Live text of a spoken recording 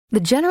The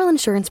General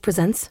Insurance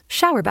presents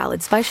Shower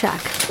Ballads by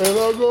Shaq. And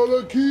I'm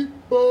gonna keep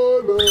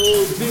on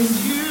loving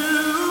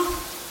you,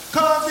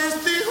 'cause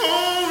it's the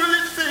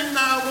only thing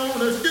I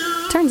wanna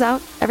do. Turns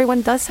out,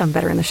 everyone does sound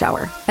better in the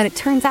shower. And it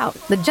turns out,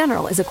 The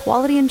General is a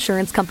quality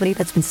insurance company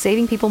that's been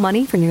saving people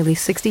money for nearly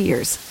 60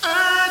 years.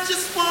 I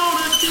just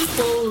wanna keep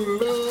on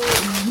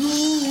loving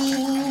you.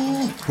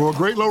 For a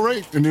great low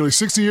rate and nearly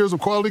 60 years of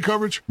quality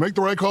coverage, make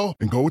the right call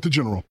and go with the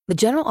General. The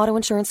General Auto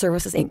Insurance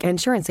Services, Inc., an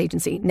insurance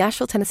agency,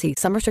 Nashville, Tennessee.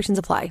 Some restrictions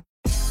apply.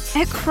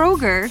 At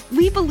Kroger,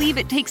 we believe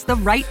it takes the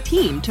right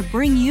team to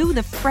bring you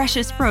the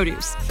freshest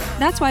produce.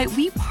 That's why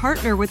we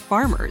partner with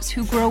farmers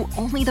who grow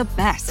only the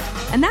best.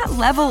 And that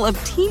level of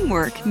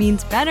teamwork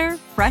means better,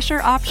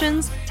 fresher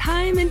options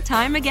time and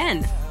time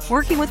again.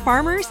 Working with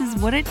farmers is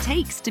what it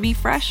takes to be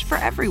fresh for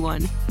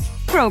everyone.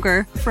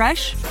 Kroger,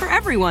 fresh for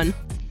everyone.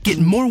 Get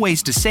more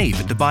ways to save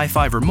at the Buy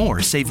 5 or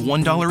More Save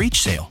 $1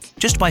 each sale.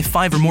 Just buy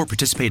 5 or more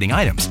participating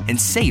items and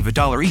save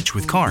 $1 each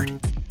with card.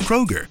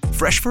 Kroger,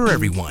 fresh for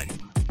everyone.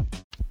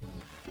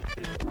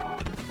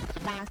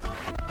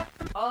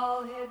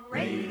 All Hit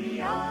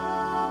Radio.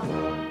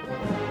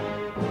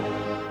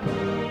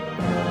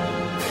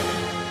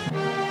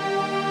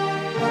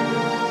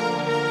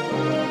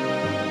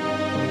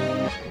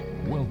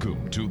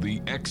 Welcome to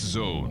the X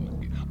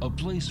Zone, a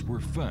place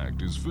where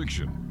fact is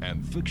fiction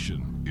and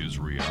fiction is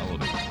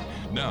reality.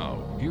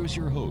 Now, here's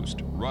your host,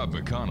 Rob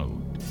McConnell.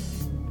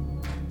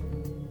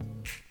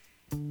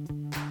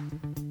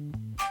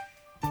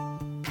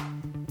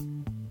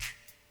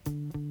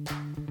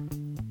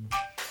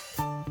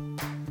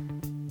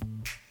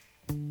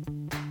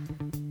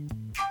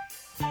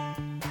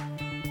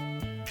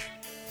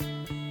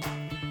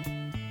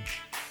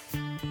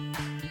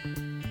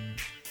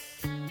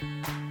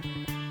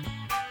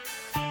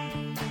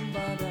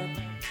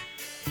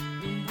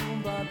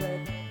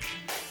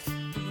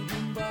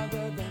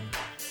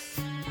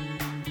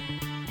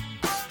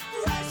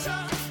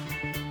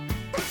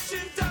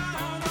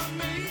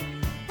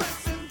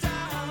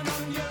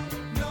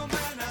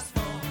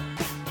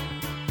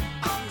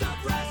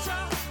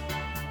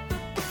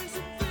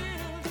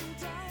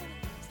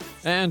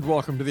 And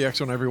welcome to the X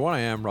Zone, everyone. I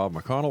am Rob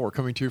McConnell. We're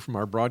coming to you from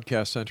our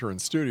broadcast center and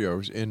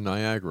studios in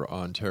Niagara,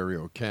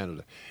 Ontario,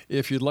 Canada.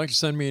 If you'd like to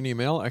send me an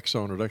email,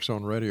 xzone at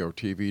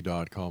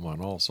xzoneradiotv.com,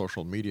 on all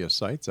social media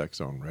sites, X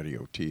Zone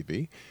Radio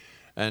TV.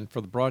 And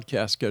for the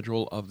broadcast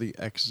schedule of the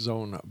X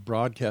Zone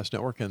Broadcast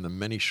Network and the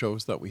many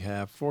shows that we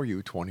have for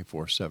you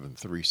 24/7,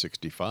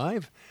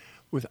 365,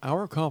 with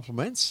our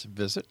compliments,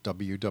 visit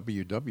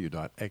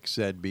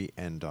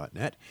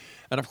www.xzbn.net.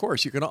 And of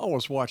course, you can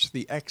always watch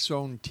the X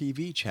Zone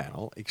TV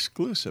channel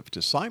exclusive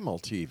to Simul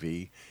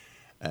TV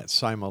at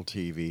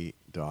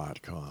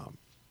simultv.com.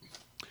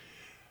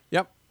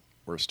 Yep,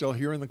 we're still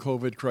here in the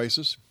COVID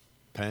crisis.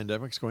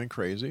 Pandemic's going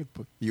crazy.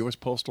 The U.S.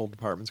 Postal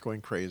Department's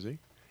going crazy.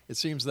 It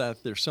seems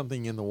that there's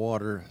something in the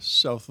water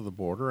south of the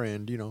border,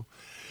 and, you know,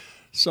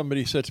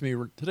 somebody said to me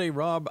today,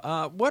 Rob,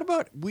 what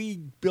about we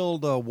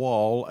build a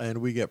wall and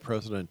we get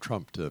President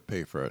Trump to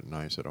pay for it? And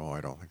I said, I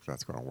don't think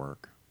that's going to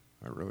work.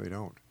 I really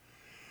don't.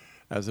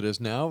 As it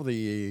is now,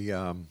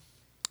 the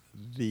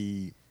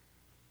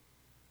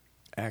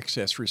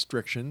access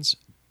restrictions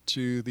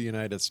to the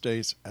United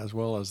States, as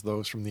well as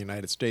those from the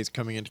United States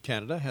coming into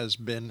Canada, has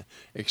been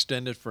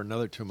extended for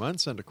another 2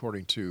 months. And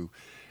according to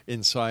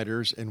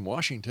insiders in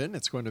Washington,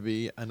 it's going to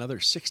be another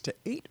 6 to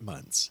 8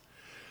 months.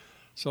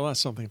 So that's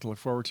something to look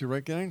forward to,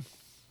 right, gang?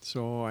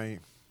 So I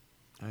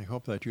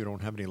hope that you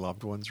don't have any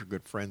loved ones or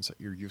good friends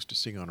that you're used to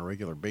seeing on a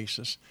regular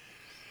basis.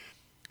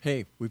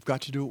 Hey, we've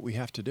got to do what we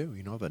have to do.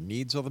 You know, the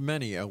needs of the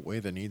many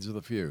outweigh the needs of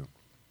the few.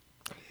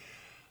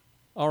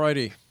 All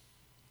righty.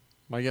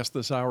 My guest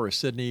this hour is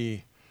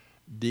SIDNEY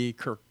D.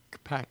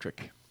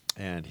 Kirkpatrick,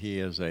 and he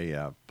is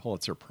a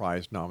Pulitzer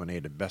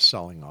Prize-nominated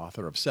best-selling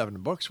author of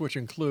 7 books, which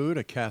include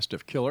A Cast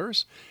of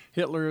Killers,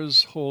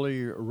 Hitler's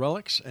Holy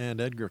Relics,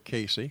 and Edgar,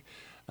 Cayce,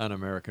 An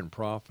American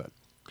Prophet.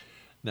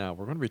 Now,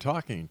 we're going to be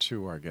talking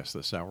to our guest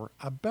this hour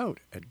about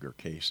Edgar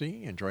Cayce,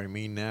 and joining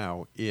me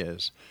now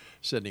is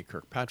SIDNEY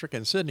Kirkpatrick.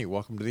 And SIDNEY,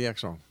 welcome to the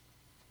X Zone.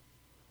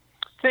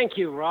 Thank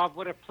you, Rob.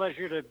 What a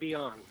pleasure to be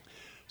on.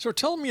 So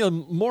tell me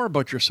more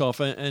about yourself,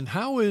 and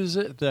how is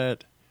it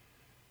that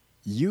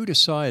you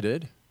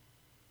decided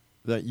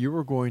that you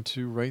were going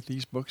to write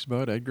these books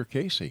about Edgar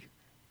Cayce?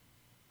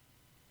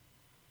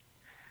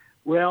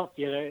 Well,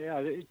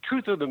 the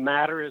truth of the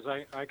matter is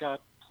I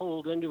got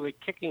pulled into it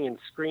kicking and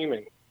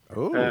screaming.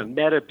 Oh.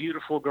 Met a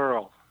beautiful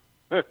girl.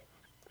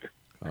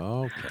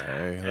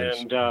 Okay.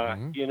 And, I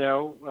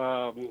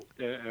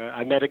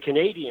met a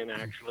Canadian,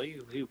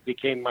 actually, who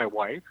became my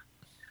wife.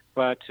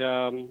 But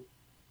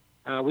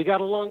we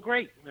got along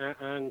great.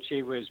 And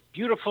she was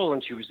beautiful,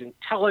 and she was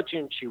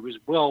intelligent, she was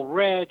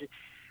well-read.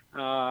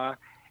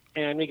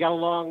 And we got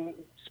along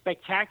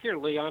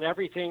spectacularly on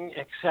everything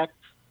except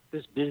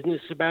this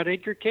business about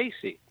Edgar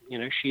Cayce. You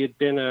know, she had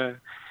been a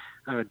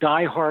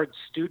diehard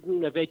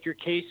student of Edgar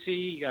Cayce.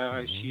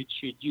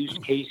 She'd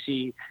used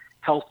Cayce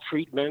health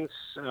treatments,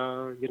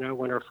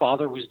 when her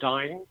father was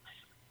dying.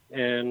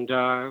 and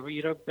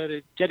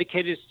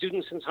dedicated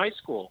student since high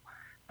school.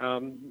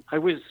 I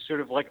was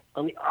sort of like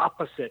on the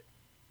opposite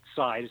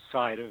side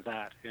of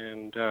that,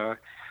 and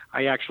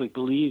I actually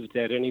believed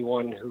that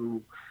anyone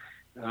who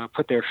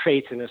put their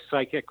faith in a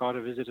psychic ought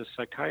to visit a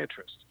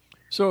psychiatrist.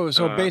 So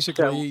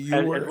basically,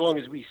 as long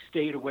as we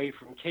stayed away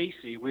from Cayce,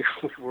 we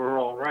were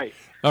all right.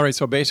 All right.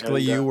 So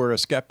basically, you were a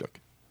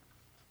skeptic.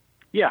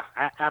 Yeah,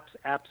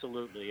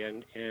 absolutely.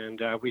 And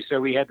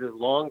we had the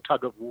long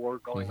tug of war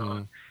going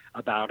on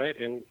about it,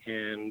 and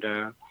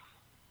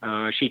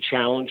she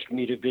challenged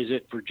me to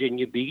visit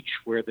Virginia Beach,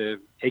 where the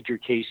Edgar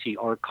Cayce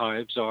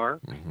archives are,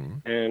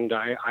 and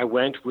I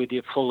went with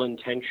the full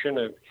intention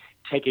of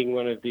taking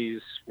one of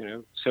these,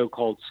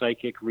 so-called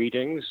psychic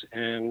readings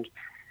and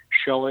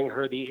showing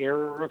her the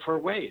error of her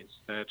ways,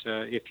 that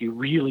if you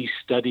really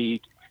studied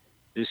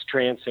this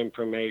trance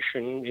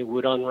information, it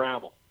would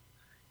unravel.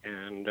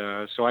 And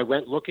so I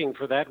went looking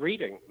for that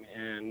reading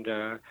and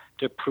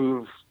to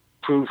prove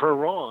her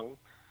wrong,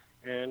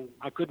 and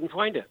I couldn't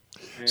find it.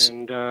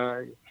 And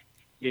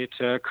it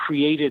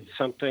created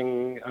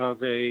something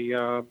of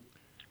a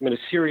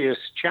serious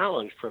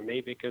challenge for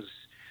me, because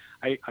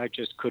I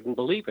just couldn't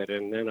believe it.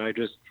 And then I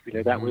just,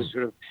 that was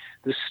sort of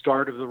the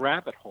start of the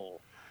rabbit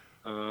hole,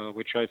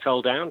 which I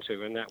fell down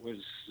to. And that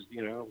was,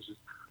 it was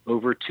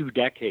over 2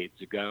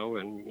 decades ago.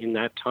 And in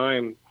that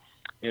time,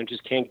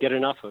 just can't get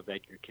enough of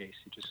Edgar Cayce.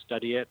 You just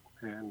study it.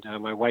 And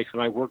my wife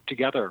and I work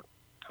together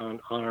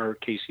on our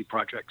Cayce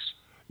projects.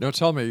 Now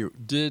tell me,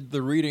 did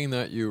the reading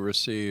that you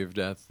received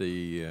at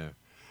the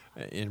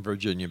in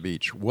Virginia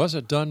Beach, was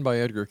it done by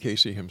Edgar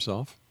Cayce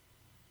himself?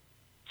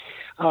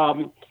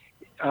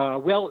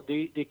 Well,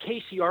 the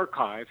Cayce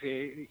archive,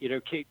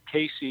 Cayce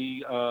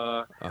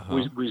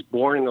was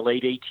born in the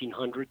late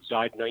 1800s,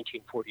 died in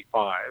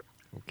 1945.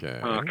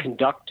 Okay.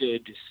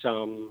 Conducted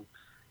some,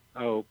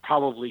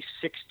 probably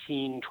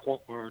 16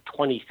 or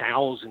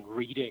 20,000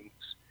 readings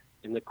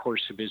in the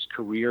course of his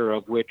career,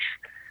 of which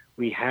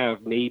we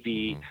have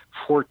maybe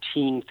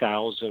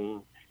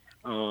 14,000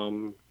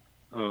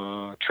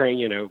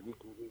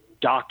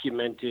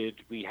 documented.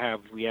 We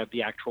have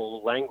the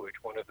actual language.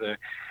 One of the,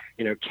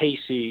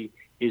 Cayce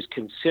is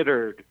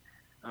considered,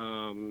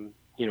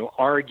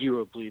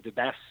 arguably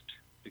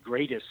the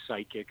greatest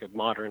psychic of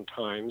modern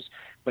times,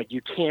 but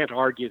you can't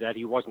argue that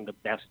he wasn't the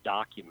best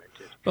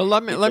documented. But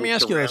let me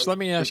ask you this.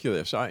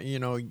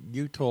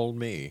 You told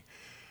me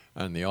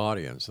and the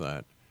audience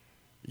that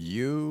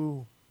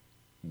you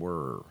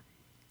were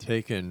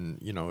taken,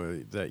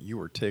 that you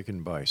were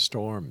taken by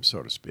storm,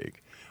 so to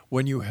speak,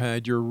 when you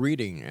had your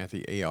reading at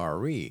the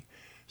ARE.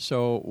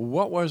 So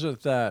what was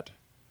it that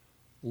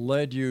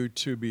led you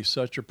to be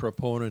such a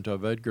proponent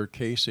of Edgar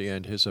Cayce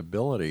and his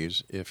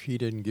abilities if he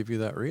didn't give you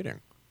that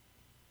reading?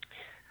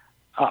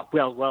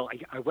 Well,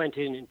 I went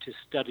in to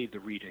study the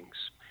readings.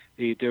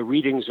 The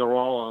readings are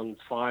all on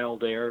file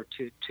there.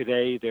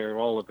 Today, they're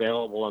all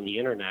available on the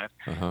internet.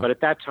 But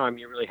at that time,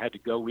 you really had to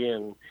go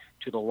in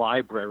to the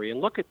library and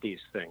look at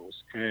these things.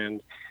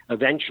 And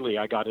eventually,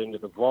 I got into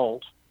the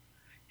vault.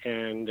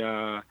 And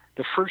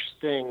the first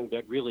thing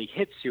that really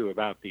hits you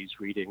about these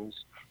readings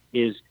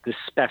is the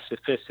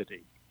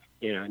specificity.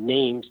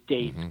 Names,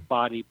 dates,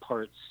 body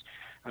parts,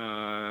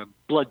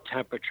 blood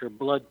temperature,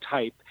 blood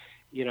type.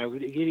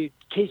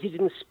 Cayce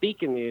didn't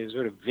speak in these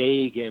sort of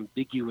vague,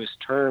 ambiguous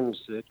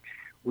terms that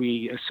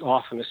we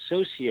often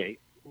associate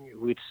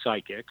with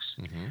psychics,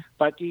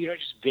 but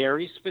just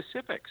very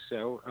specific.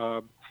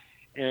 So,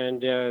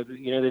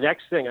 the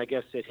next thing I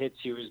guess that hits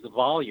you is the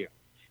volume.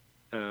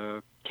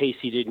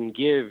 Cayce didn't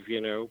give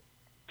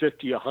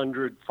 50,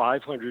 100,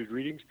 500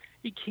 readings.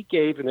 He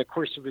gave in the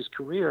course of his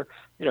career,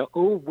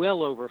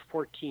 well over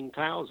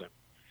 14,000.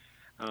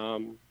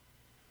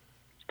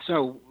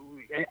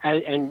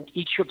 And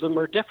each of them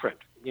are different.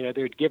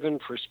 They're given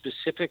for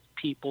specific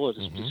people at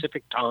a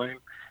specific time,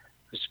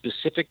 a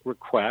specific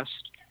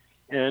request,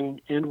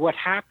 and what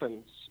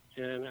happens.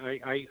 And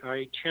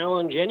I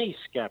challenge any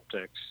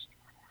skeptics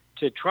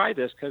to try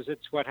this, because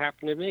it's what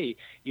happened to me.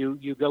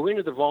 You go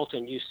into the vault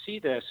and you see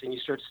this and you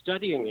start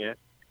studying it,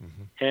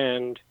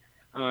 and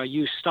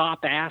you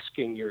stop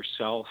asking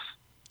yourself,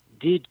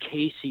 did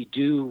Cayce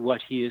do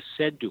what he is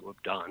said to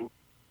have done?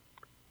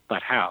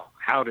 But how?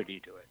 How did he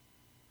do it?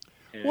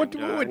 And, what do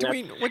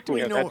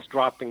we know? That's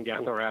dropping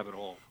down the rabbit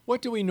hole.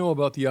 What do we know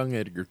about the young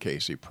Edgar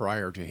Cayce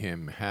prior to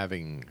him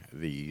having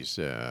these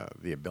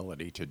the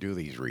ability to do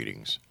these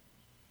readings?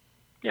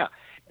 Yeah,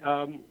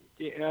 a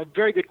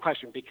very good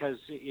question, because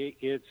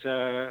it's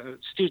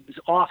students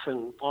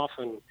often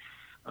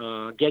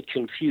get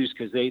confused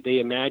because they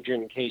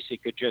imagine Cayce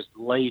could just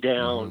lay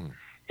down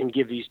and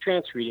give these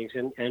trance readings,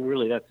 and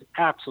really that's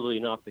absolutely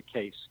not the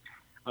case.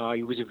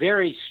 He was a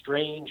very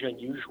strange,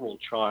 unusual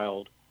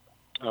child.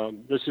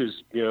 This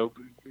is, a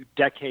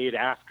decade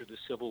after the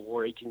Civil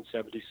War,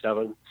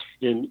 1877,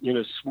 in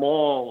a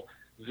small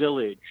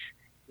village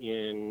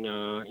in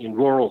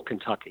rural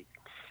Kentucky.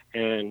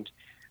 And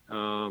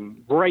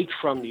right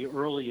from the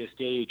earliest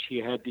age, he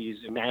had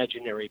these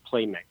imaginary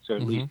playmates. So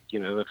at least,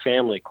 the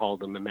family called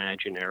them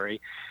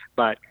imaginary.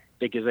 But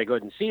because they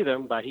couldn't see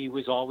them, but he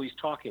was always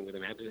talking with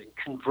them,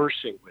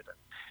 conversing with them.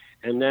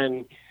 And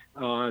then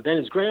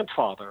his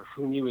grandfather,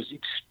 whom he was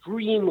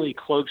extremely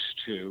close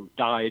to,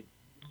 died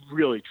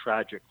really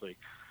tragically.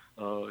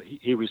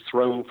 He was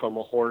thrown from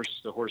a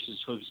horse. The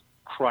horse's hooves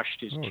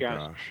crushed his chest.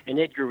 Gosh. And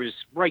Edgar was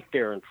right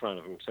there in front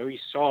of him. So he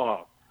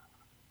saw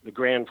the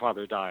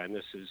grandfather die, and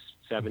this is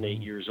 7,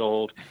 8 years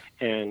old.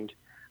 And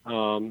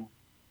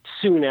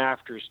soon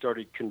after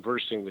started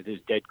conversing with his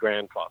dead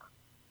grandfather.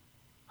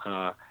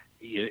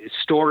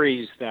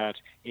 Stories that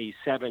a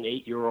 7,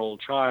 8-year-old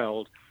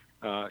child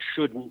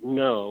shouldn't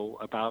know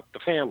about the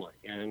family,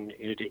 and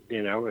it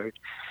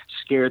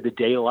scared the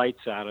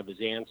daylights out of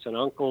his aunts and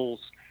uncles.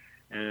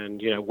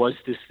 And was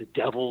this the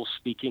devil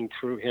speaking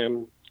through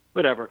him?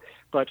 Whatever.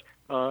 But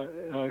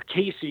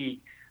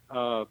Cayce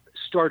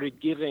started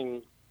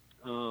giving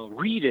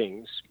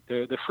readings.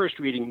 The first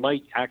reading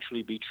might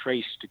actually be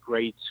traced to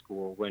grade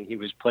school, when he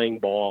was playing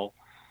ball,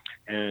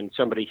 and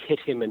somebody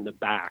hit him in the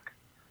back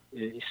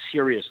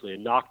seriously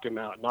and knocked him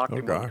out,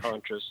 him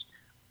unconscious.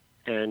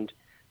 And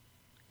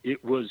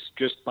it was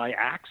just by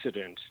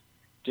accident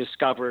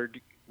discovered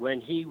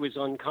when he was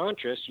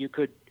unconscious, you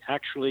could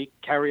actually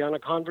carry on a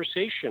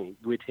conversation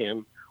with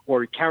him,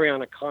 or carry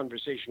on a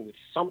conversation with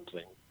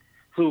something,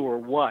 who or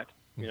what.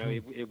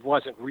 It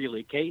wasn't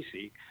really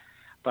Cayce.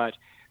 But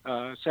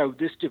so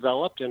this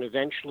developed, and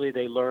eventually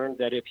they learned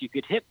that if you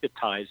could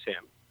hypnotize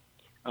him,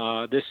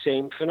 this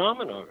same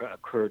phenomenon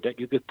occurred, that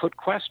you could put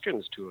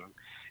questions to him.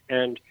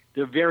 And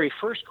the very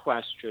first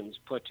questions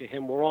put to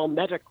him were all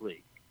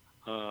medically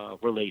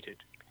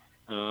related.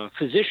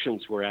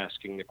 Physicians were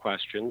asking the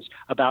questions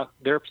about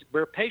their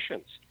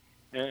patients.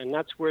 And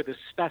that's where the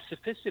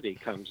specificity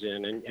comes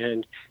in.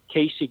 And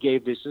Cayce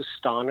gave this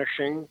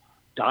astonishing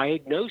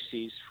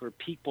diagnoses for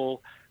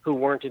people who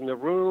weren't in the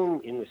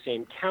room, in the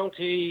same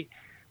county,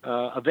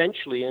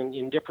 eventually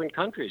in different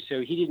countries.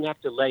 So he didn't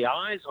have to lay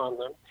eyes on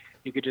them.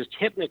 You could just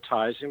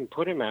hypnotize him,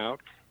 put him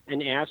out,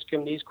 and ask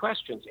him these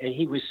questions. And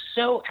he was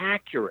so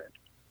accurate.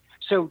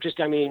 So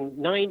 90,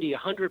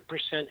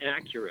 100%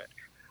 accurate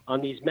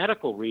on these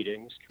medical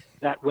readings,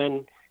 that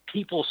when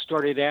people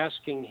started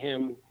asking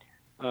him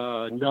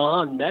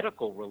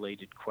non-medical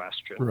related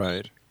questions,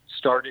 right,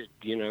 started,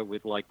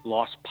 with like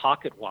lost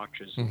pocket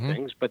watches and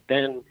things, but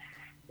then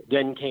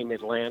came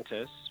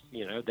Atlantis,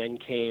 then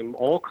came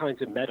all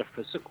kinds of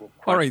metaphysical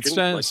questions.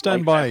 All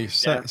right,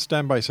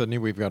 stand by, Sydney.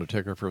 We've got to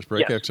take our first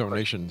break. Yes,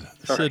 Exonation.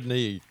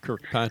 Sydney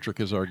Kirkpatrick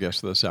is our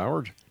guest this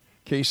hour.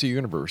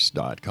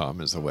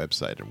 KCUniverse.com is the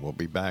website, and we'll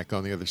be back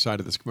on the other side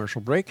of this commercial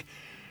break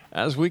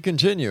as we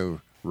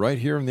continue right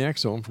here in the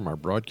X Zone from our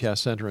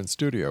broadcast center and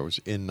studios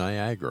in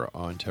Niagara,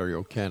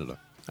 Ontario, Canada.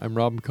 I'm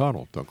Rob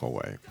McConnell. Don't go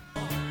away.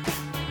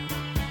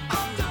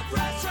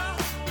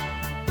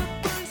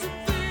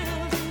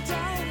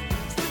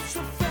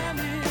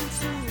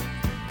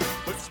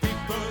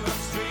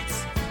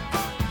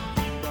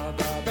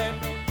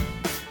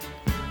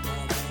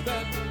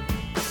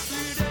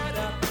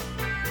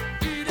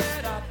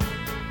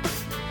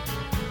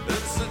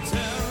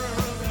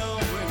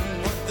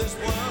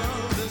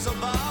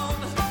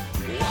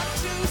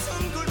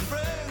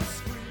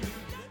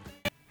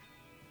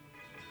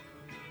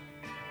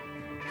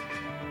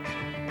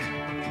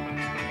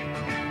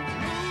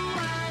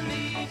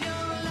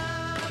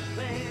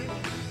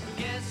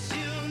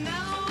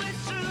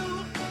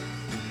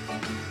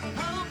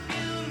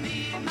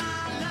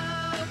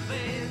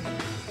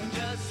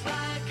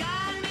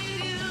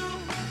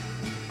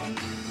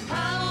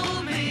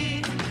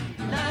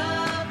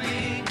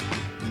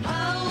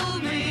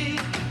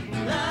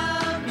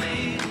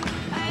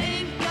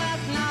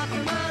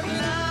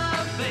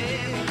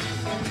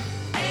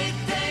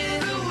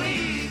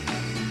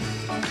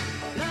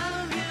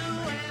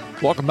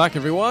 Welcome back,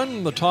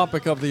 everyone. The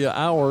topic of the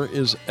hour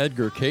is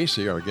Edgar Cayce.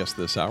 Our guest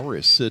this hour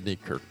is Sidney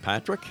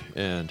Kirkpatrick,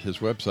 and his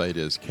website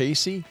is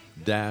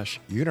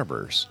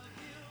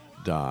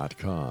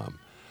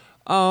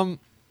Cayce-universe.com.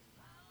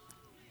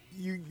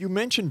 You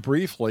mentioned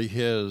briefly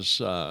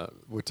his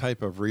what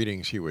type of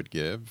readings he would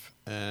give,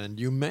 and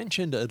you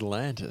mentioned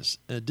Atlantis.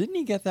 Didn't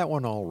he get that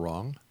one all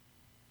wrong?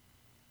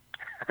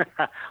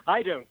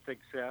 I don't think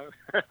so.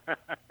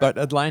 But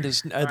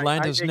Atlantis I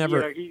think,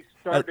 never. He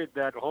started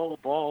that whole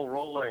ball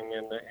rolling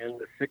in the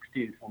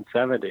 60s and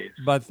 70s.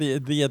 But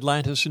the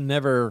Atlantis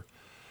never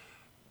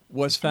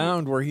was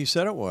found where he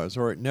said it was,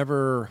 or it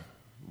never.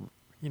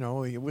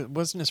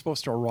 Wasn't it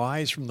supposed to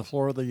arise from the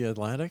floor of the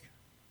Atlantic?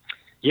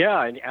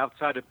 Yeah, and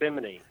outside of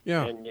Bimini.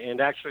 Yeah, and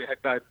actually,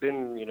 I've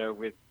been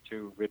with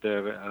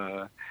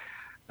a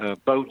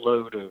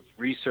boatload of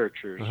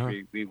researchers.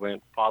 We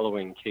went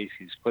following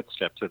Cayce's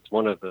footsteps. It's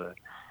one of the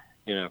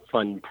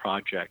fun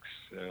projects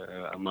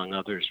among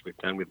others we've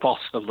done. We've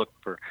also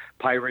looked for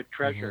pirate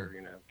treasure.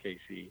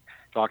 Cayce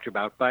talked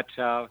about, but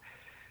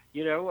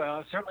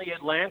certainly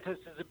Atlantis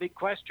is a big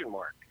question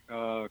mark.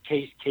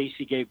 Cayce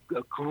gave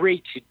a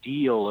great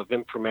deal of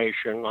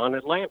information on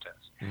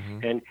Atlantis,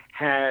 and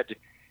had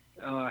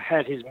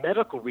his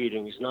medical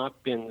readings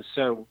not been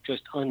so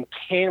just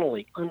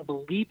uncannily,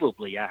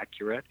 unbelievably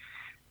accurate,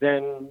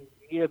 then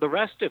the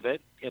rest of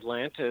it,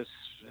 Atlantis,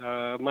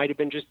 might have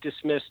been just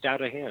dismissed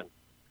out of hand.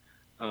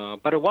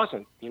 But it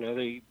wasn't.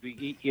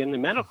 In the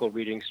medical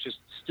readings just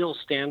still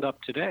stand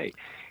up today.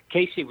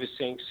 Cayce was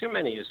saying so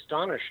many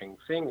astonishing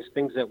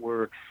things that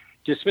were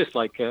dismissed,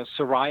 like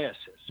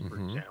psoriasis, for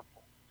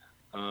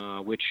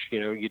example, which,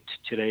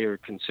 today are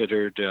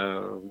considered,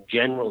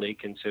 generally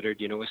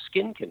considered, a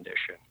skin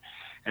condition.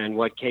 And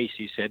what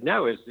Cayce said,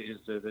 no, is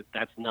that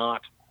that's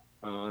not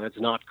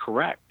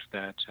correct.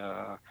 That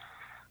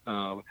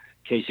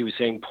Cayce was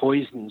saying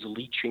poisons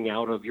leaching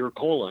out of your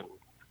colon,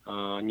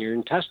 on your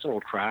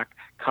intestinal tract,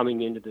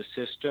 coming into the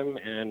system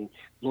and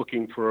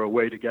looking for a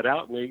way to get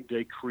out, and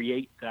they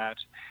create that,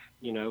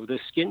 the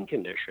skin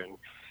condition.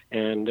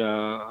 And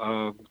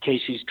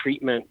Cayce's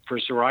treatment for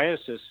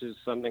psoriasis is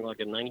something like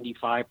a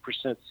 95%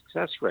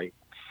 success rate.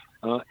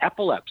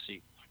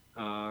 Epilepsy,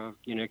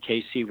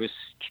 Cayce was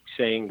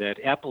saying that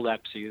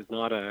epilepsy is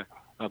not a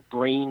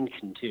brain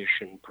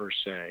condition per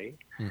se,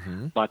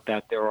 but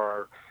that there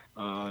are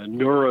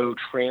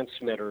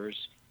neurotransmitters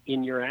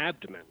in your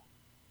abdomen,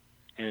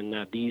 and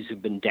that these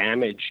have been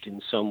damaged in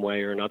some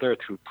way or another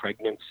through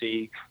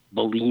pregnancy,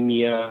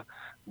 bulimia,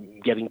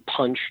 getting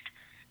punched,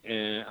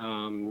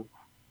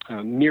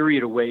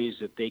 myriad of ways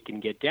that they can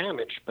get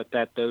damaged, but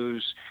that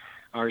those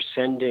are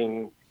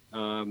sending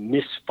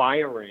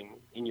misfiring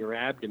in your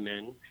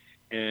abdomen,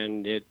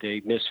 and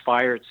they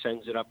misfire, it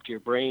sends it up to your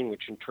brain,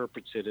 which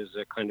interprets it as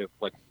a kind of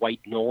like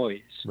white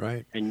noise,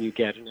 right? And you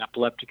get an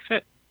epileptic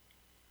fit.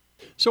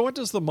 So what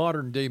does the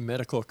modern day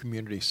medical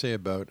community say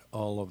about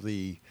all of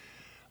the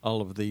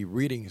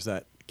readings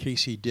that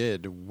Cayce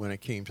did when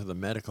it came to the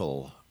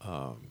medical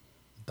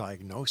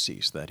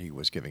diagnoses that he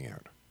was giving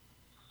out?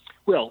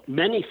 Well,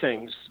 many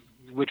things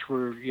which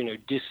were,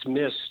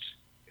 dismissed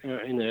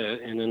in the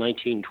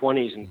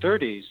 1920s and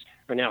 30s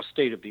are now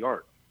state of the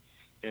art,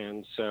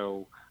 and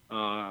so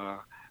the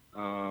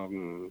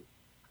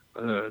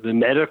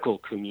medical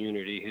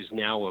community has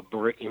now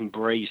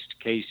embraced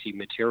Cayce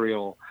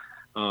material,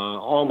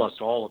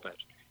 almost all of it,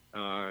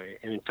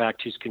 and in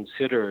fact, he's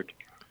considered.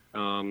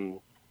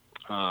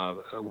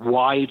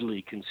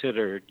 Widely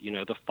considered,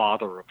 the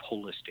father of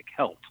holistic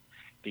health,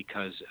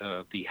 because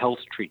of the health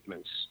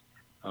treatments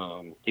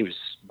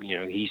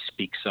he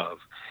speaks of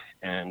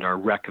and are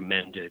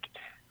recommended,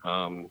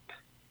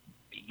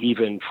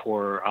 even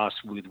for us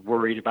with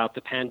worried about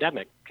the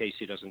pandemic.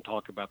 Cayce doesn't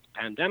talk about the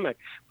pandemic,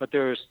 but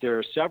there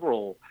are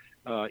several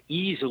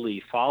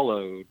easily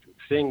followed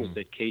things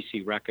that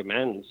Cayce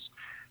recommends.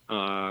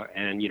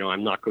 And,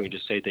 I'm not going to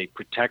say they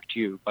protect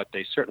you, but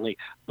they certainly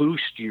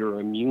boost your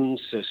immune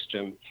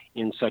system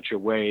in such a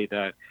way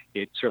that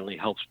it certainly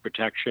helps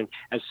protection.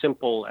 As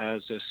simple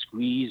as a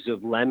squeeze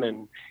of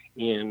lemon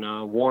in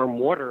warm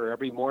water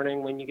every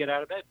morning when you get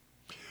out of bed.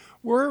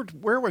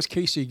 Where was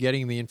Cayce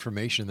getting the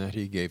information that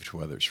he gave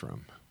to others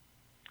from?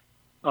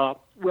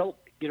 Well,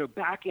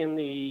 back in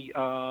the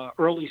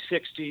early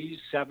 60s,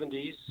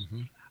 70s,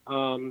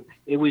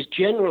 it was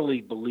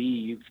generally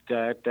believed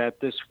that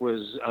this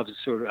was of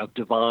sort of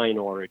divine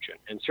origin.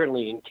 And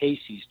certainly in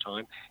Cayce's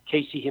time,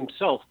 Cayce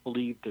himself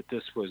believed that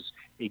this was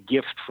a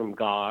gift from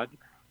God.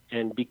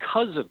 And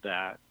because of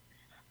that,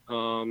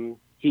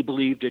 he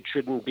believed it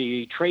shouldn't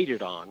be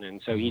traded on.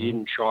 And so he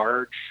didn't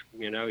charge,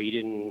 he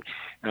didn't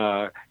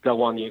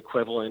go on the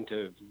equivalent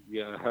of the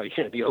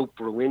Oprah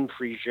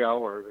Winfrey show,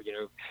 or,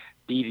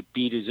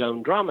 beat his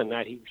own drum. And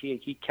that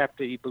he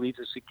kept it, he believed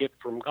it's a gift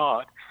from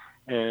God,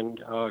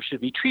 and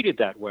should be treated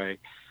that way.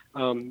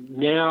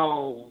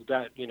 Now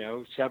that,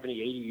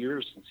 70, 80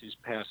 years since he's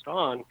passed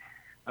on,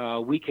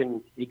 we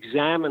can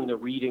examine the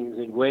readings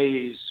in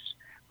ways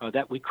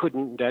that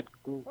couldn't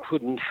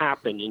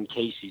happen in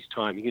Cayce's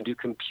time. You can do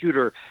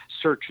computer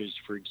searches,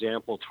 for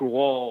example, through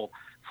all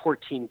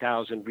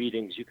 14,000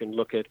 readings. You can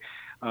look at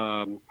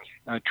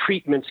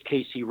treatments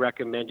Cayce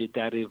recommended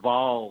that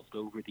evolved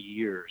over the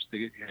years,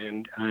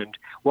 and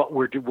what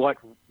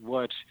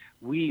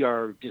we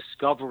are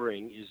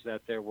discovering is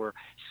that there were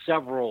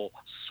several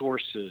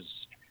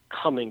sources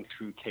coming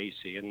through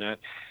Cayce, and that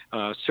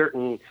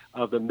certain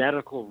of the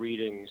medical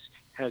readings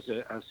has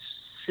a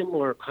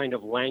similar kind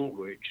of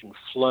language and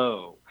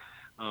flow.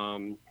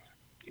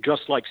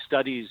 Just like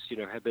studies,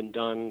 have been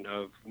done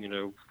of,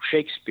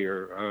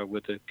 Shakespeare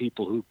with the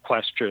people who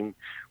question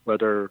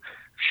whether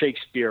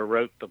Shakespeare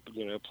wrote the,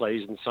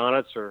 plays and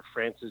sonnets, or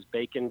Francis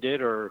Bacon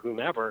did, or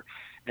whomever,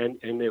 and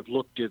they've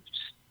looked at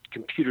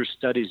computer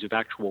studies of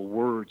actual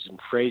words and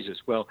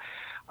phrases. Well,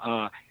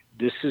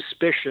 the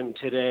suspicion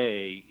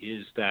today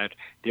is that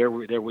there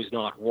was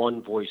not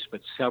one voice,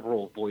 but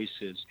several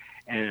voices,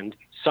 and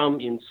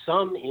in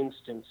some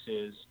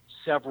instances,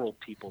 several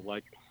people,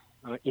 like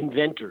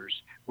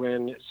inventors.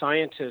 When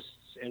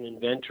scientists and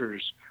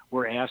inventors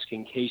were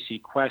asking Cayce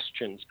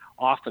questions,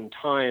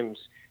 oftentimes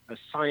a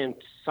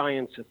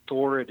science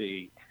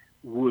authority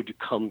would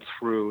come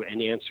through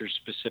and answer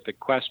specific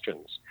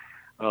questions.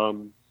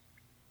 And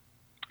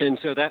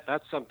so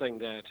that's something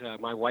that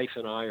my wife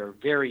and I are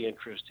very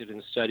interested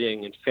in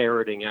studying and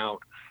ferreting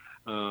out,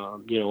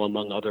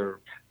 among other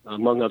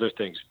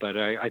things. But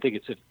I think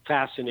it's a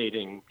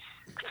fascinating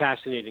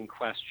fascinating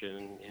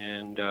question,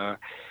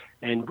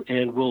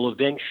 and will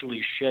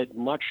eventually shed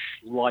much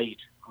light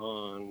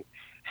on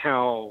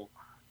how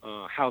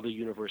the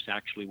universe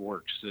actually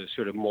works, the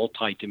sort of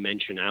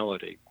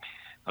multidimensionality.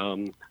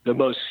 The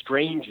most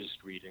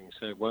strangest readings,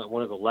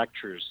 one of the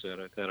lectures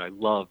that I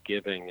love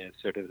giving is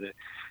sort of the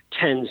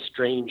 10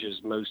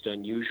 strangest, most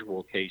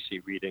unusual Cayce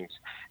readings.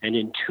 And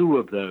in 2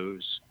 of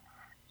those,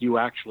 you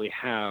actually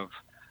have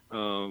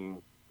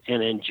an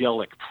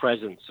angelic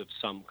presence of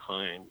some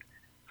kind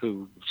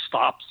who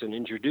stops and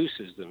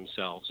introduces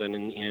themselves. And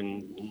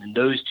in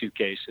those 2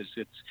 cases,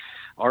 it's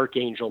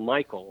Archangel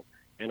Michael.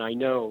 And I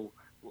know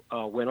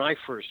when I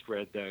first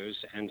read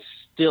those, and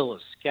still a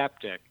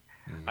skeptic,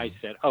 I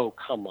said, "Oh,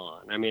 come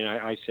on!" I mean,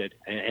 I said,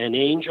 "An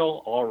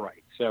angel, all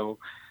right." So,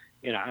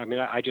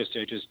 I just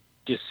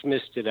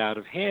dismissed it out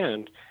of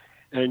hand,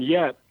 and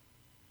yet,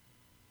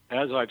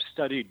 as I've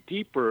studied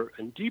deeper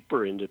and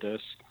deeper into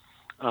this,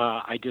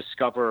 I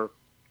discover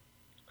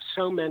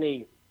so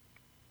many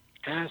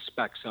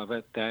aspects of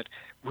it that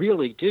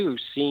really do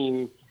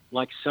seem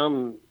like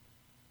some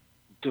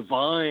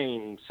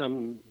divine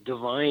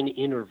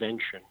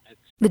intervention.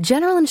 The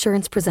General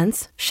Insurance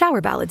presents Shower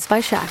Ballads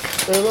by Shaq.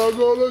 And I'm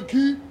gonna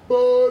keep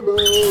on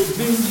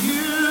loving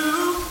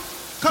you,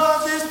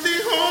 'cause it's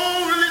the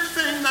only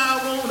thing I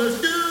wanna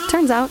do.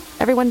 Turns out,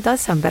 everyone does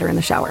sound better in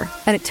the shower.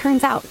 And it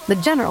turns out, the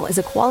General is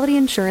a quality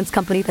insurance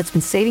company that's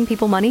been saving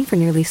people money for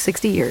nearly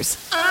 60 years.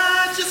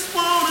 I just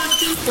wanna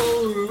keep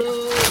on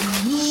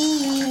loving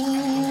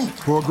you.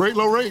 For a great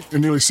low rate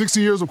and nearly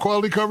 60 years of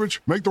quality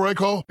coverage, make the right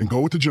call and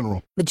go with the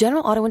General. The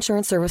General Auto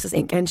Insurance Services,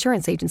 Inc., an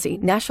insurance agency,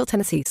 Nashville,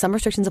 Tennessee. Some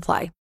restrictions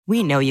apply.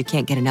 We know you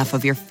can't get enough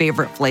of your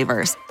favorite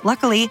flavors.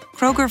 Luckily,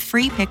 Kroger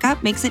Free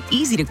Pickup makes it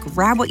easy to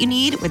grab what you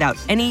need without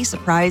any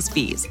surprise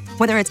fees.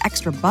 Whether it's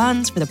extra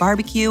buns for the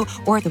barbecue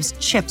or those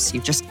chips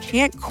you just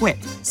can't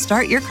quit,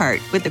 start your cart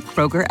with the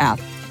Kroger app.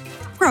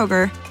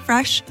 Kroger,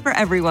 fresh for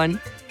everyone.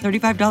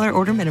 $35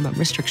 order minimum.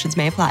 Restrictions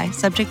may apply.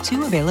 Subject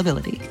to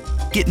availability.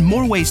 Get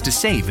more ways to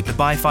save at the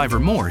Buy 5 or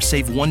More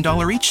Save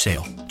 $1 each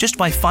sale. Just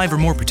buy 5 or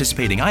more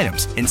participating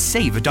items and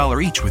save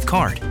 $1 each with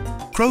card.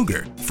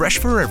 Kroger, fresh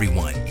for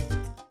everyone.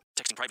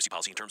 Texting privacy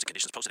policy and terms and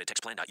conditions posted at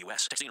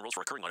textplan.us. Texting enrolls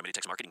for recurring automated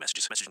text marketing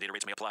messages. Message and data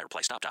rates may apply.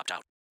 Reply stop to opt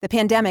out. The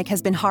pandemic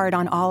has been hard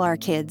on all our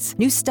kids.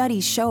 New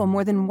studies show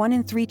more than 1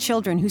 in 3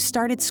 children who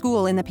started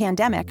school in the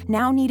pandemic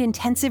now need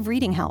intensive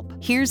reading help.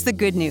 Here's the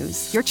good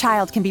news. Your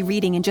child can be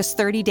reading in just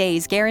 30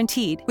 days,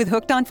 guaranteed, with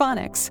Hooked on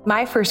Phonics.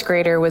 My first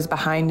grader was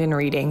behind in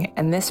reading,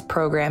 and this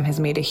program has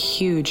made a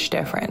huge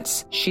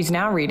difference. She's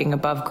now reading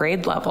above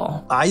grade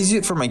level. I use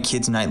it for my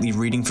kids' nightly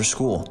reading for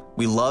school.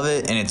 We love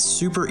it, and it's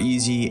super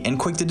easy and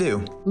quick to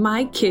do.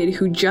 My kid,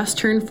 who just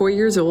turned 4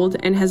 years old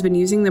and has been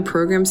using the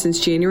program since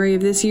January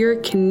of this year,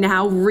 can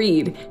now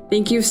read.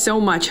 Thank you so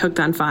much, Hooked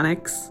on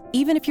Phonics.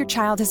 Even if your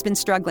child has been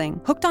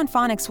struggling, Hooked on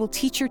Phonics will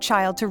teach your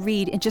child to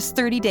read in just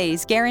 30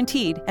 days,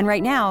 guaranteed. And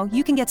right now,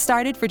 you can get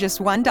started for just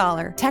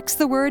 $1. Text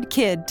the word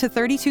KID to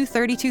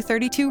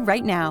 323232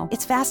 right now.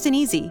 It's fast and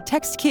easy.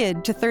 Text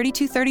KID to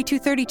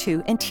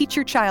 323232 and teach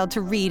your child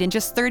to read in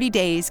just 30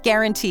 days,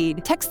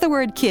 guaranteed. Text the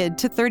word KID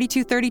to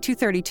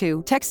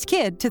 323232. Text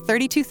KID to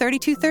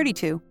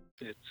 323232.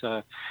 It's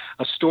a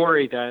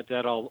story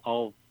that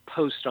I'll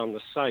post on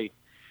the site.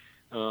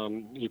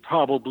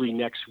 Probably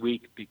next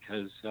week,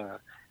 because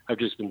I've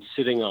just been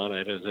sitting on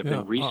it as I've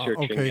been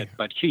researching it.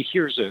 But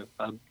here's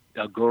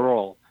a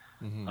girl,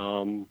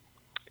 who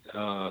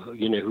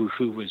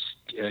was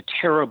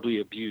terribly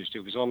abused. It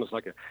was almost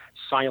like a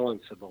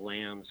Silence of the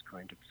Lambs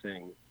kind of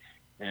thing,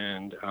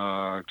 and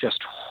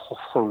just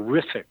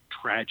horrific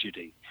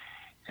tragedy,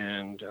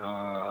 and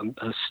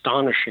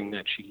astonishing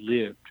that she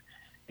lived.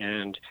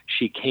 And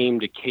she came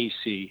to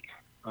Cayce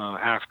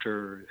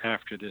after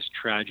this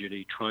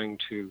tragedy, trying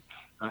to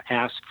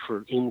ask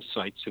for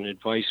insights and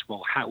advice.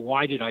 Well,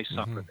 why did I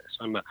suffer this?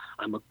 I'm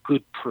a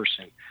good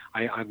person.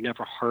 I've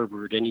never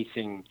harbored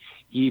anything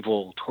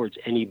evil towards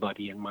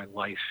anybody in my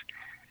life,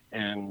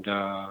 and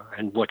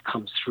what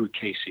comes through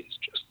Cayce is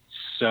just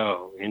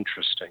so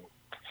interesting.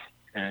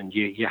 And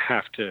you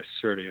have to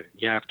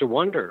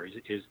wonder: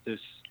 is this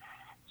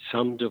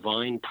some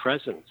divine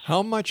presence?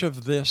 How much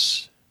of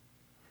this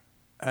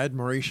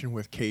admiration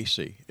with Cayce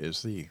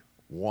is the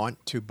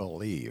want to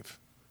believe?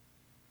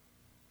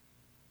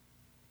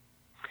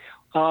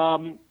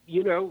 Again,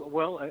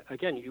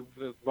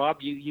 Rob,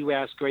 you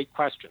ask great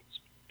questions,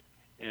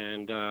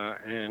 and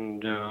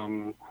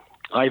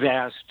I've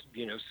asked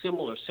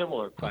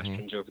similar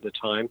questions over the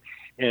time,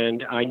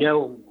 and I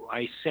know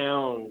I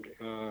sound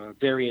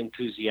very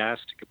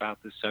enthusiastic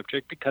about this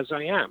subject because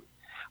I am.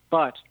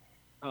 But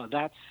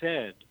that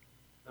said,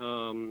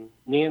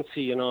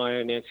 Nancy and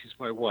I, Nancy's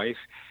my wife,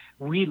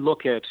 we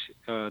look at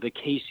the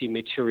Cayce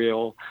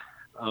material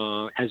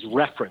as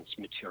reference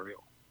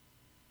material.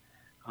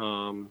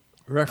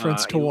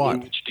 Reference to what?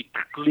 In which to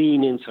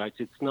glean insights.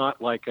 It's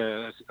not like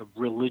a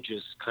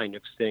religious kind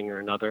of thing or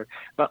another,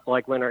 but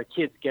like when our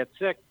kids get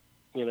sick,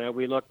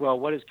 we look, well,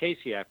 what does Cayce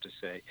have to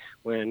say?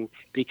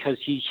 Because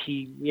he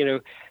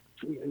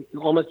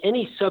almost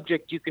any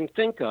subject you can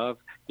think of,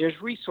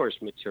 there's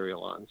resource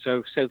material on.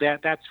 So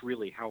that's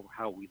really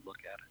how we look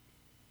at it.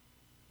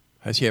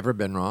 Has he ever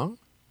been wrong?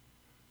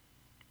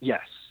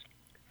 Yes,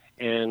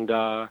 and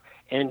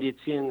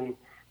it's in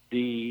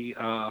the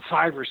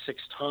 5 or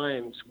 6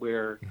 times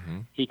where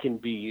he can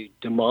be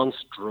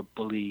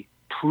demonstrably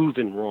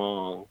proven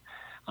wrong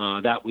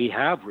that we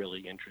have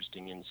really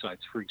interesting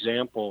insights. For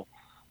example,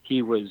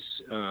 he was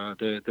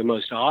the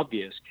most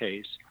obvious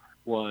case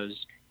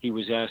was he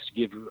was asked to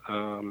give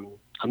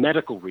a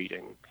medical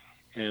reading,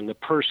 and the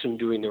person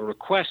doing the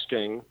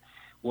requesting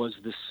was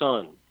the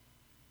son.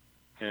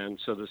 And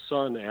so the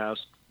son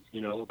asked,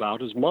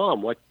 about his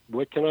mom. What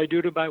can I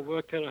do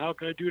how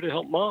can I do to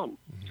help mom?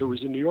 So it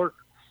was in New York.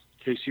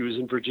 Cayce was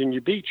in Virginia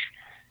Beach,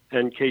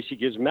 and Cayce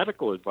gives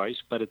medical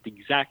advice, but at the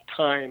exact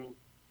time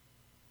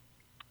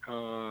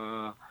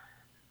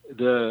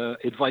the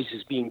advice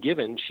is being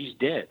given, she's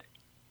dead.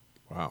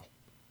 Wow.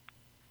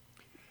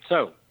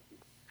 So,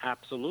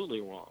 absolutely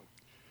wrong.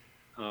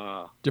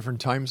 Different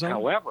time zone?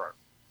 However,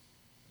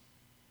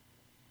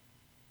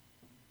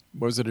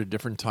 was it a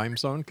different time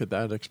zone? Could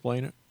that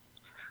explain it?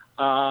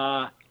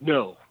 No.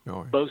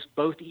 No.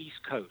 Both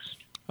East Coast.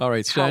 All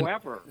right,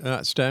 However,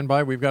 stand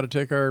by. We've got to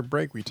take our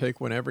break. We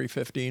take one every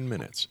 15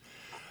 minutes.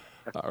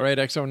 All right,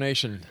 Exo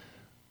Nation.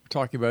 We're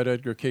talking about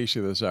Edgar Cayce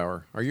this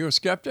hour. Are you a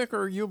skeptic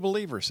or are you a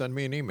believer? Send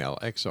me an email,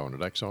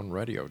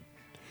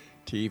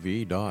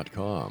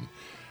 exxon@exxonradiotv.com.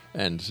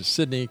 And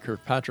Sidney,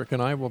 Kirkpatrick,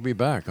 and I will be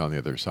back on the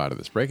other side of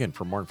this break. And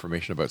for more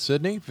information about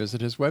Sidney,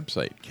 visit his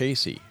website,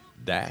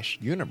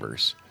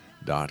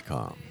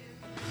 Cayce-universe.com.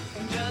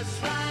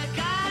 Just like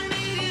I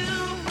need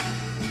you,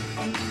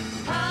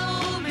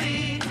 hold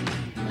me,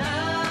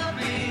 love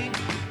me,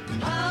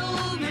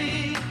 hold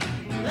me,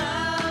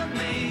 love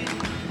me.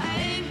 I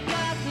ain't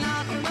got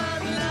nothing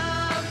but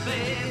love,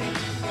 babe.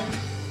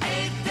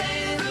 8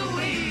 days a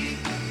week,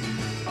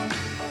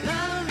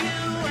 love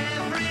you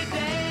every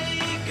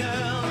day,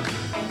 girl.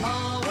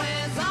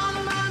 Always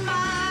on my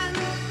mind.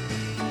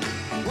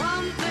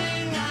 One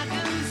thing I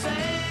can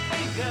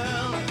say,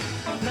 girl,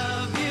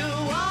 love you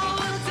all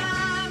the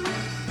time.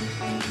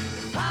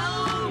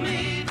 Hold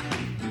me,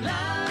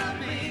 love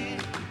me,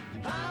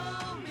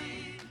 hold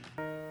me.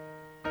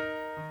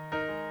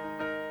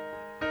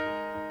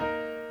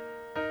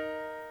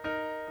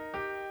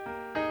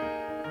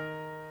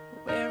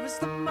 Where is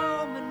the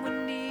moment we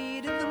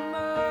need it the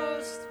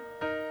most?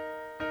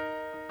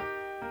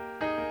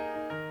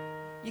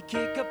 You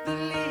kick up the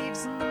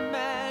leaves and the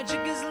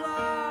magic is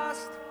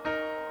lost.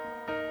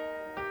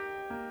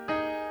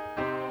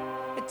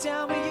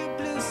 Tell me your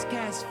blue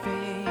skies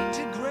fade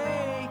to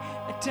gray.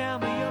 Tell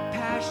me your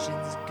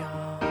passion's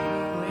gone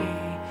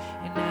away.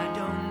 And I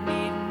don't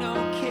need no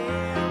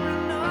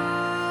carrying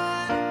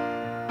on.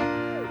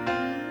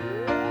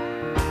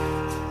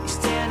 You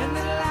stand in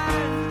the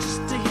line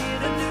just to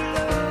hit a new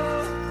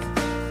low.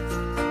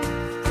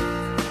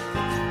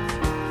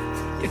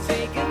 You're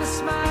faking a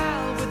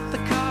smile with the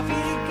coffee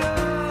to go.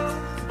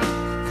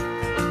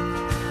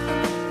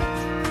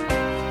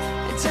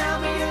 And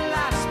tell me your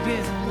life's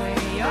been way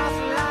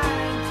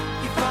offline.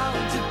 You fall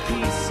into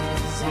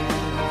pieces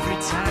every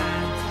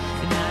time.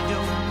 And I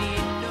don't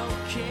need no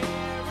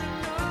carrying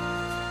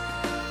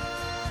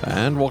on.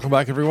 And welcome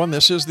back, everyone.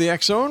 This is the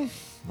X Zone.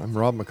 I'm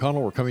Rob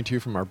McConnell. We're coming to you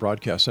from our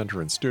broadcast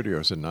center and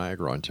studios in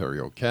Niagara,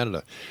 Ontario,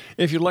 Canada.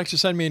 If you'd like to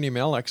send me an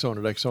email,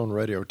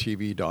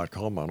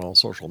 xzone@xzoneradiotv.com, on all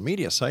social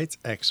media sites,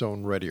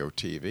 Xzone Radio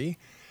TV.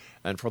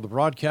 And for the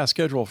broadcast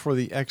schedule for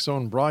the X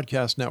Zone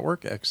Broadcast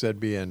Network,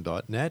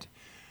 xzbn.net.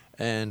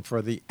 And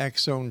for the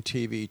X Zone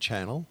TV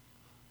channel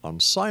on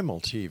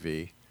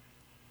SimulTV,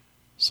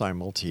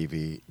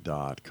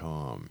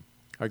 simultv.com.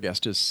 Our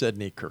guest is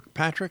Sidney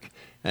Kirkpatrick,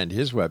 and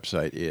his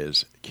website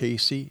is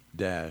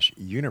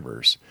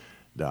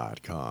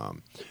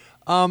Cayce-universe.com.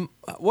 How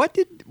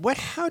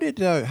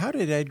did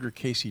Edgar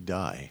Cayce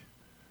die?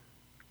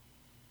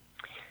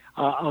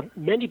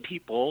 Many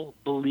people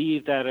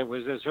believe that it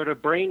was a sort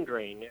of brain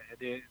drain.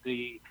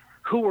 The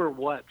who or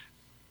what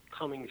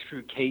coming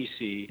through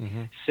Cayce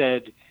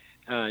said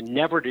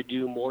never to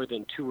do more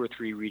than 2 or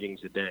 3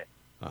 readings a day.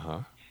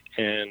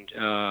 And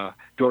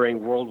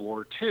during World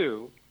War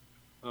II,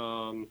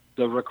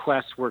 the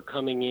requests were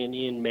coming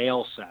in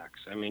mail sacks.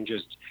 I mean,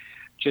 just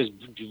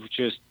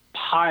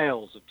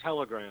piles of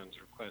telegrams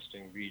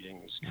requesting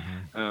readings.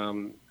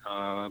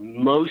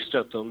 Most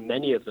of them,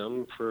 many of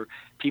them, for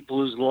people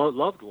whose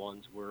loved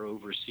ones were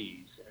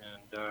overseas.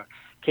 And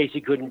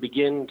Cayce couldn't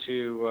begin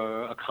to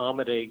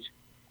accommodate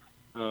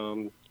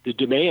the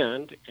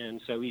demand,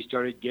 and so he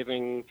started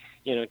giving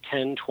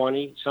 10,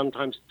 20,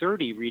 sometimes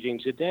 30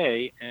 readings a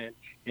day, and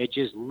it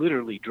just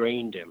literally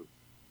drained him.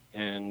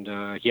 And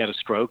he had a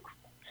stroke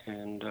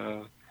and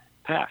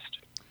passed.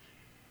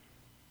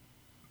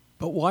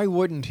 But why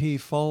wouldn't he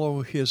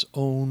follow his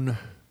own,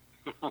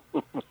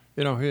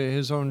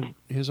 his own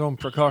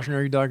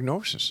precautionary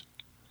diagnosis?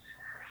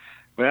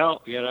 Well,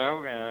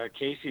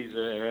 Cayce's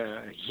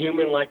a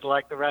human like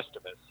the rest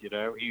of us.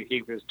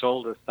 He was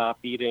told to stop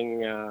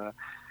eating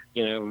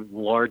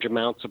large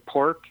amounts of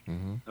pork.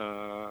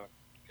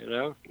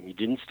 He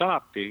didn't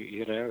stop.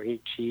 He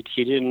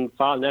didn't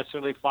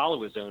necessarily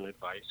follow his own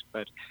advice,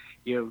 but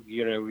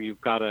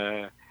you've got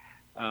to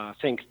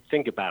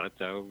think about it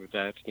though.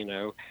 That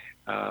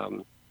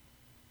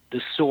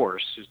the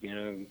source,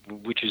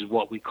 which is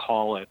what we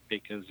call it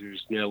because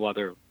there's no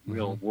other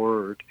real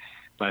word,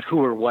 but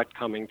who or what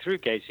coming through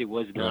Cayce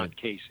was not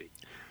Cayce.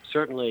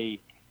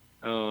 Certainly,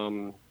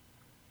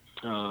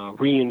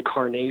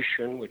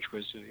 reincarnation, which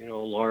was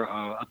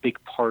a big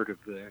part of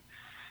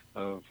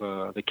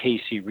the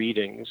Cayce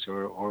readings,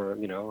 or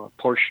a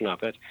portion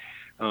of it,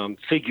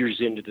 figures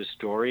into the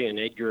story. And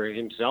Edgar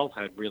himself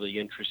had really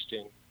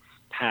interesting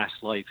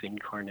past life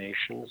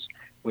incarnations,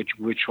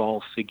 which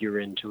all figure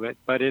into it.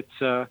 But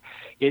it's a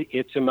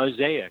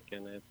mosaic,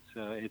 and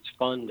it's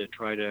fun to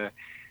try to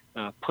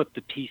put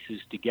the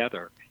pieces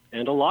together.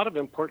 And a lot of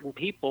important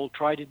people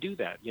try to do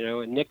that.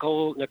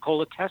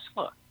 Nikola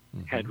Tesla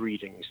had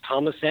readings.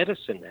 Thomas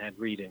Edison had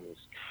readings.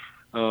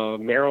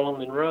 Marilyn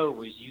Monroe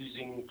was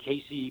using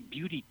Cayce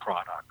beauty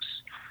products.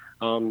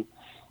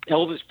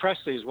 Elvis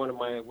Presley was one of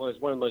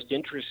the most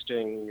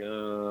interesting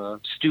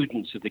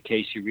students of the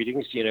Cayce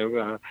readings. He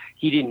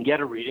didn't get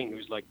a reading. He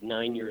was like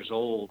 9 years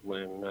old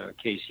when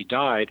Cayce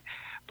died,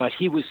 but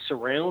he was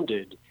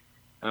surrounded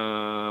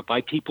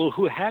by people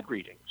who had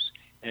readings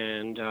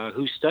and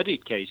who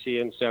studied Cayce.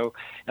 And so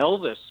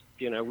Elvis,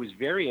 was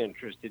very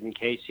interested in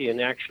Cayce.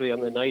 And actually, on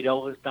the night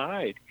Elvis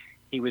died,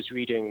 he was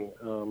reading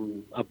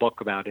a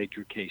book about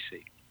Edgar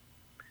Cayce.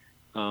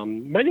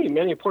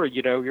 Many important.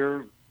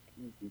 You're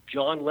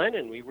John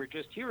Lennon. We were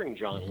just hearing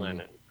John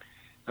Lennon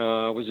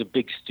was a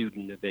big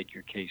student of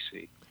Edgar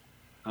Cayce.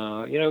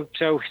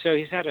 So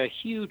he's had a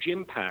huge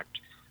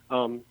impact.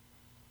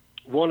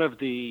 One of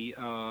the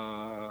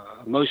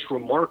most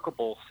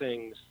remarkable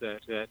things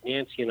that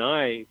Nancy and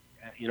I,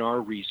 in our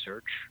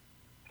research,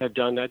 have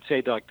done, I'd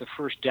say like the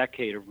first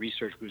decade of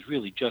research was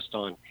really just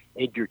on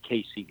Edgar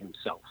Cayce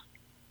himself.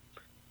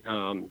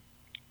 And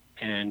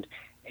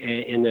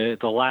in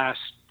the last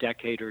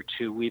decade or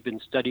two, we've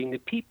been studying the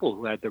people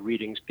who had the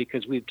readings,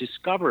 because we've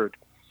discovered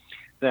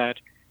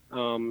that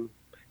the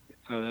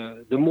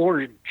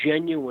more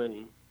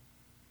genuine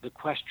the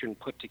question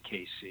put to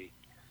Cayce,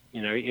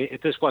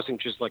 if this wasn't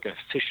just like a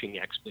fishing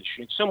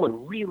expedition, if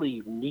someone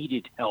really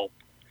needed help,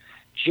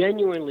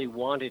 genuinely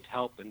wanted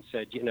help and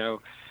said,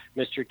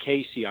 Mr.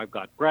 Cayce, I've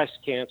got breast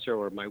cancer,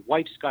 or my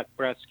wife's got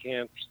breast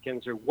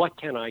cancer, what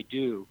can I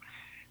do?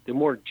 The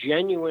more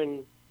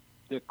genuine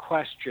the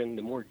question,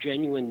 the more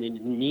genuine the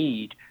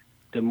need,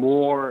 the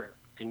more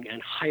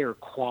and higher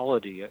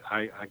quality,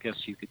 I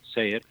guess you could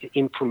say it,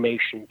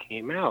 information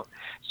came out.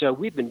 So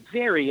we've been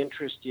very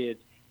interested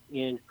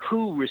in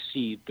who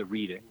received the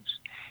readings.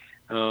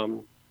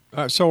 So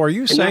are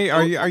you saying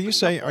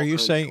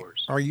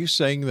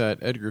that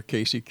Edgar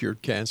Cayce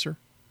cured cancer?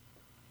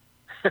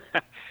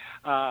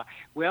 I'm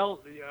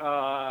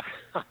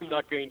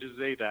not going to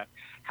say that.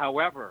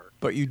 However,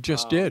 but you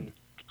just did.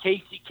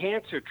 Cayce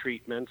cancer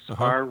treatments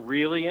are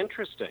really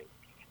interesting,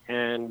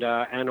 and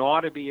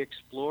ought to be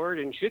explored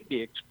and should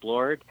be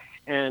explored,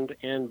 and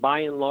by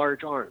and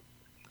large aren't.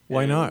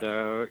 Why not?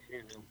 You've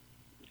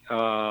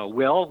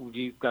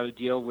got to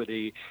deal with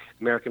the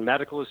American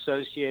Medical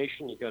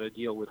Association. You've got to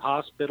deal with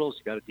hospitals.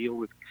 You've got to deal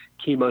with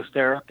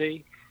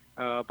chemotherapy.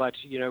 But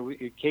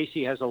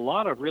Cayce has a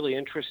lot of really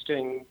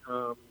interesting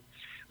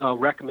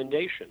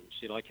recommendations,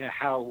 like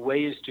how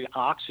ways to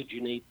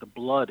oxygenate the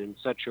blood in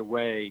such a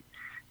way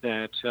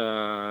that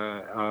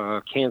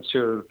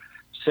cancer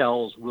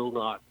cells will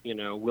not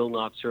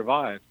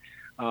survive.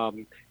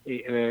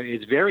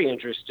 It's very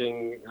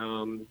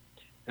interesting.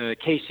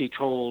 Cayce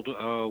told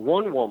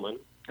one woman,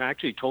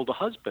 actually told a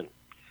husband,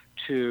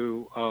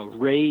 to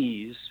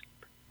raise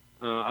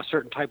a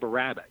certain type of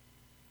rabbit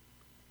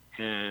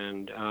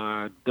and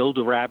build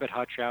a rabbit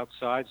hutch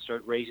outside,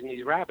 start raising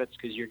these rabbits,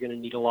 because you're going to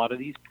need a lot of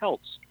these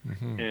pelts.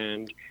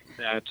 And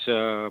that,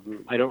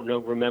 I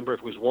don't remember if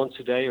it was once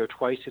a day or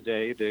twice a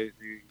day, the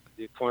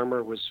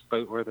farmer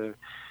or the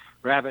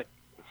rabbit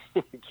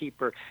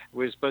keeper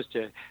was supposed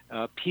to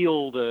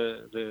peel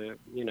the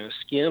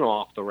skin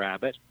off the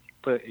rabbit,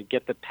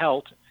 get the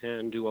pelt,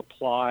 and to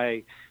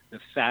apply the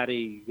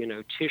fatty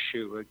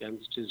tissue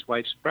against his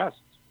wife's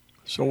breasts.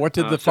 So what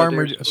did the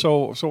farmer?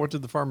 So what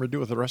did the farmer do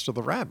with the rest of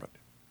the rabbit?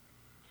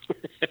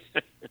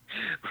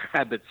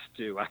 Rabbit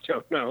stew. I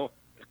don't know.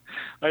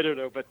 But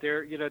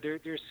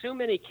there's so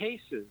many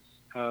cases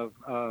of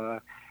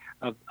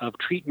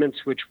treatments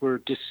which were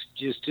just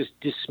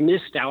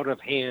dismissed out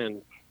of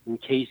hand in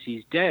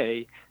Cayce's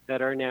day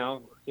that are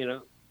now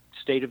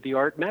state of the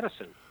art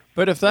medicine.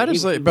 But if that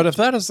is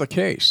the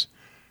case,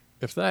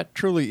 if that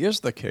truly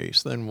is the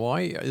case, then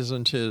why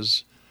isn't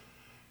his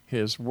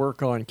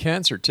work on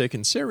cancer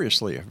taken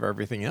seriously if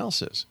everything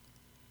else is?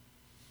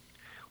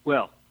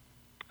 Well,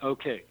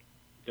 okay.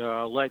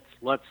 Let's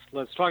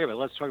talk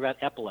about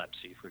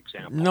epilepsy, for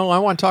example. No, I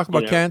want to talk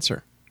about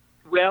cancer.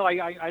 Well,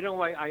 I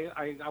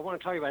want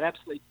to talk about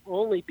epilepsy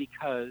only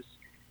because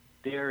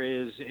there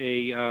is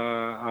a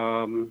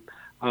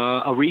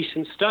a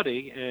recent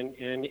study, and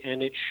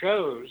it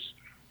shows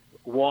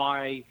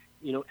why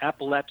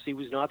epilepsy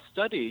was not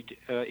studied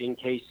in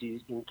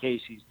Cayce's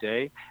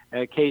day.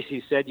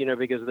 Cayce said,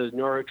 because of those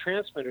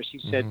neurotransmitters, he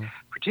said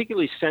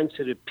particularly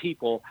sensitive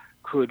people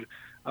could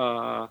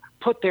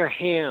put their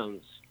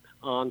hands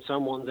on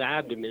someone's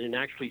abdomen and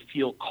actually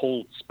feel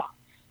cold spots,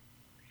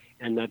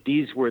 and that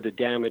these were the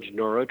damaged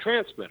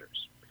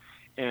neurotransmitters.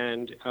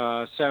 And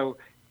so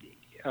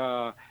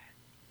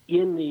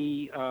in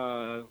the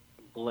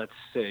let's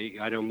say,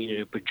 I don't mean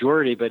it a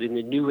pejorative, but in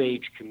the New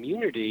Age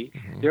community,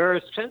 there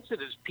are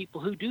sensitive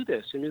people who do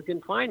this and who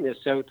can find this.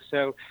 So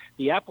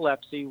the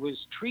epilepsy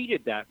was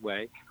treated that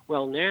way.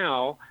 Well,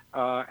 now,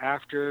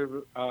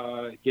 after,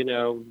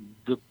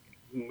 the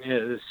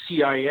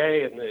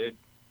CIA and the,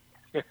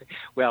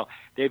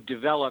 they've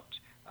developed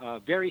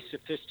very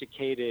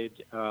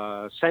sophisticated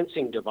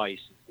sensing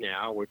devices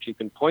now, which you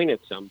can point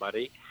at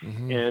somebody.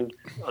 And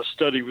a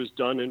study was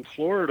done in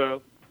Florida,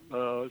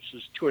 this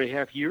is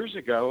 2.5 years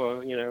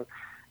ago,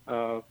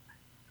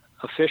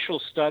 official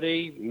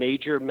study,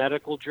 major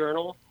medical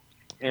journal,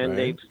 and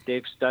they've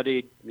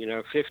studied,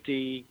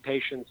 50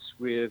 patients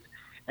with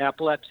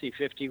epilepsy,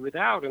 50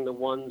 without, and the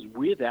ones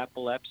with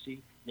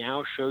epilepsy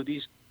now show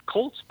these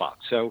cold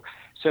spots. So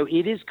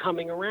it is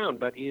coming around,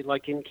 but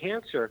like in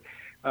cancer,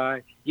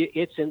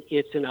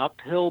 it's an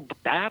uphill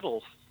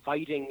battle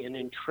fighting an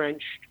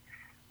entrenched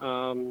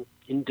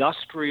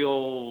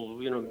industrial,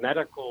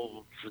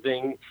 medical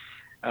thing.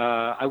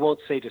 I won't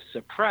say to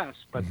suppress,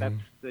 but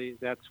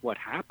that's what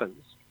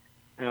happens.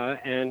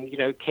 And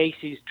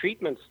Cayce's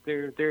treatments,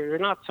 they're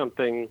not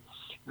something.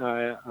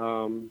 They're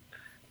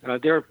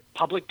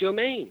public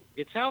domain.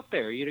 It's out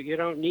there. You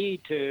don't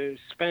need to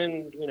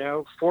spend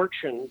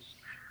fortunes.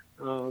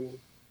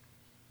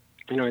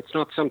 It's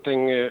not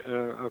something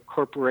a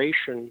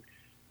corporation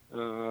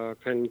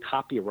can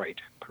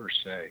copyright per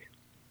se.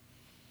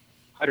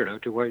 I don't know.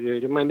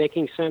 Am I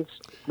making sense,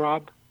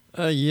 Rob?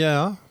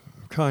 Yeah.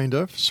 Kind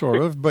of, sort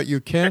of, but you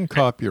can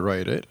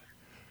copyright it,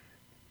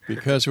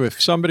 because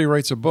if somebody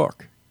writes a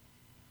book,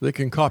 they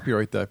can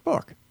copyright that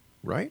book,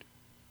 right?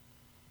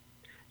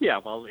 Yeah,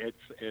 well,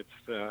 it's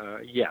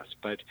yes,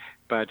 but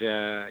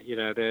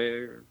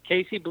the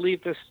Cayce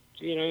believed this.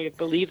 He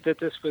believed that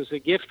this was a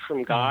gift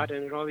from God,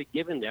 and it ought to be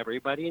given to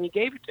everybody, and he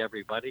gave it to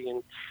everybody.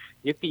 And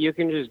you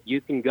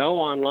can go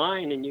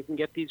online and you can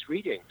get these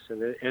readings,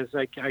 and as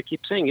I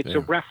keep saying, it's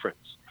a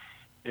reference,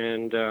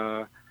 and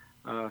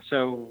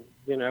so.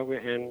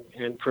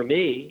 And for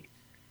me,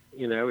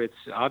 it's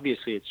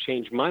obviously it's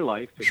changed my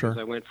life, because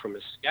I went from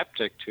a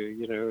skeptic to,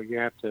 you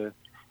have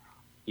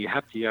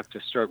to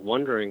start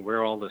wondering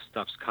where all this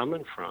stuff's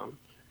coming from.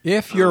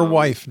 If your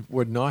wife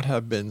would not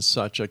have been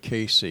such a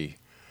Cayce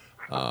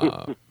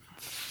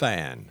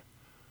fan,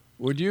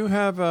 would you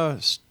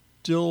have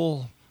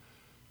still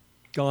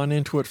gone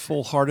into it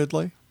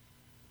full-heartedly?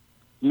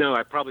 No,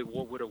 I probably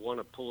would have won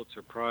a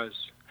Pulitzer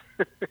Prize.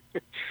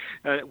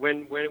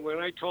 When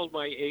I told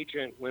my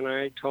agent, when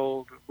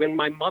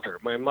my mother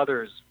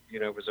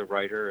was a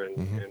writer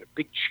and a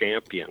big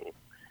champion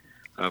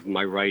of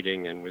my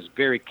writing, and was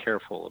very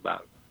careful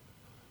about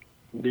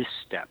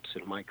missteps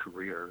in my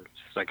career.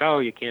 It's like, oh,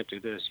 you can't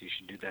do this, you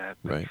should do that.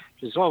 Right.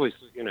 It's always,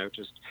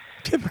 just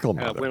typical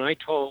mother. When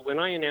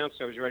I announced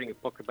I was writing a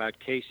book about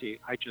Cayce,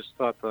 I just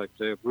thought that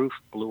the roof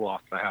blew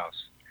off the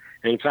house.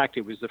 And in fact,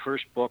 it was the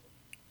first book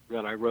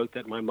that I wrote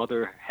that my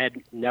mother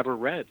had never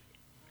read.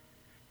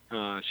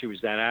 She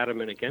was that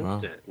adamant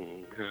against it,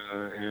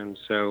 and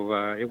so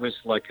it was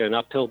like an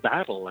uphill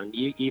battle. And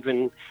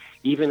even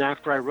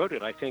after I wrote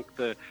it, I think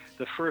the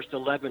first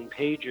 11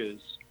 pages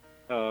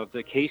of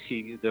the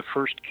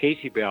first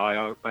Cayce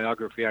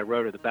biography I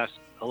wrote are the best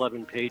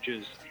 11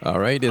 pages. All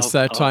right, it's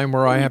that time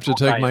where I have to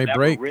take my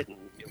break.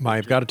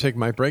 I've got to take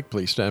my break.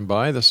 Please stand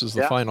by. This is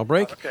the final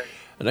break. Okay.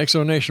 And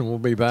X-Zone Nation will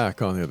be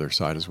back on the other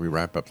side as we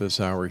wrap up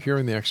this hour here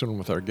in the X-Zone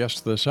with our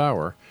guest this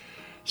hour,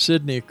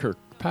 SIDNEY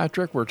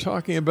KIRKPATRICK. We're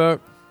talking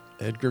about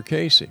Edgar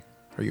Cayce.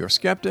 Are you a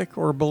skeptic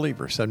or a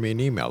believer? Send me an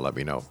email. Let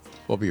me know.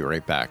 We'll be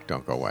right back.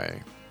 Don't go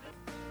away.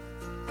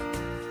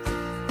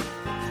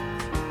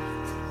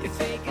 You're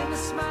faking a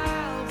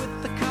smile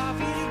with the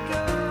coffee to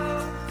go.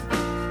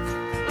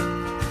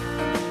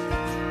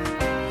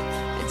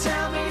 You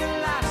tell me your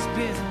life's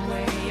been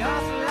way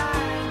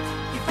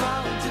offline. You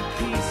fall into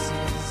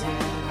pieces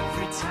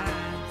every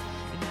time,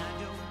 and I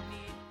don't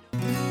need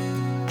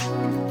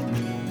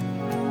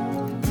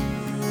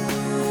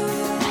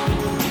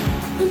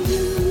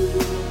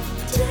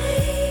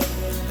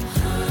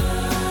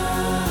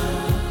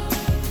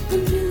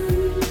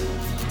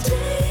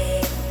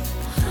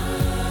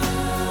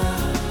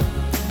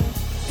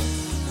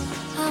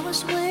I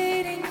was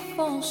waiting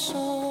for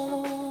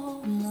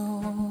so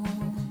long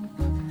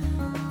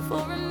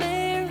for a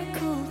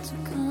miracle to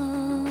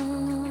come.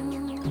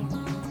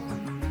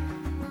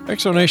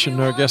 X-Zone Nation,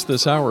 our guest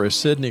this hour is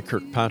SIDNEY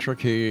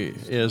KIRKPATRICK. He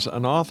is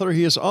an author.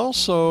 He is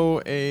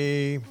also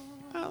a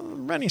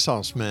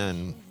Renaissance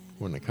man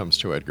when it comes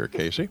to Edgar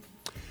Cayce.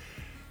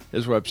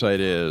 His website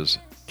is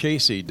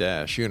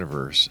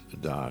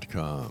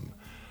cayce-universe.com.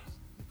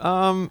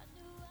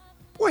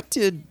 What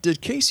did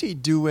Cayce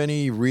do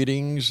any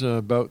readings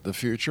about the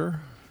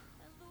future,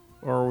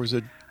 or was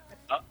it?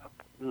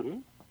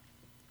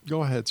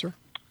 Go ahead, sir.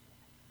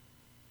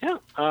 Yeah,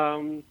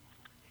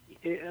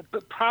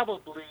 but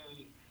probably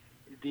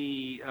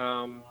the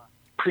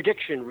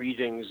prediction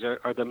readings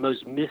are the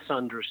most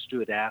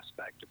misunderstood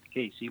aspect of the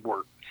Cayce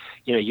work.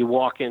 You know, you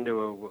walk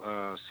into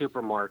a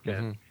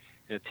supermarket,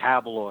 the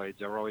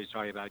tabloids are always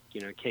talking about,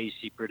 you know, Cayce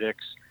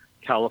predicts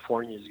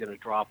California is going to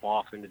drop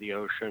off into the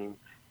ocean.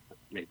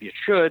 Maybe it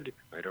should,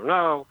 I don't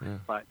know,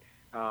 but,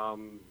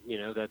 you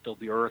know, that there'll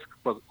be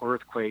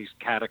earthquakes,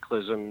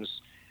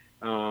 cataclysms,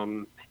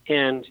 and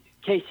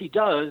Cayce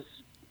does,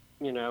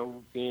 you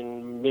know,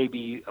 in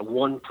maybe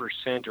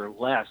 1% or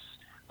less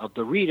of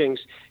the readings,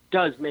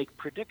 does make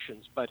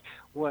predictions. But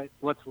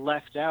what's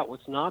left out,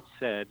 what's not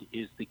said,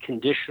 is the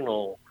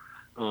conditional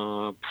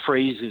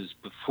phrases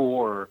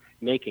before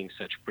making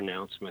such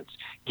pronouncements.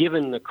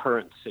 Given the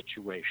current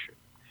situation,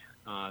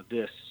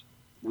 this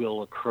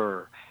will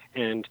occur.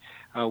 And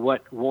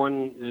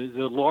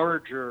the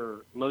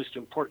larger, most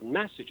important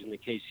message in the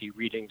Cayce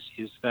readings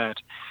is that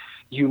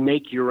you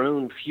make your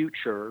own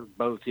future,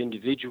 both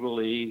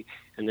individually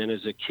and then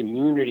as a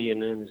community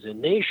and then as a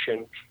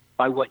nation,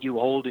 by what you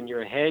hold in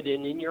your head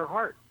and in your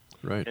heart.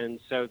 Right. And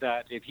so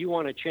that if you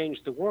want to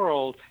change the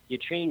world, you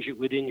change it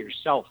within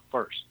yourself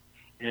first.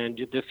 And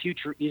the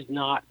future is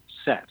not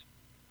set.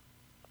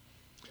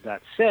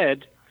 That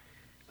said,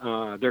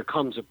 there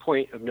comes a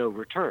point of no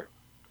return.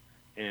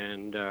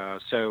 And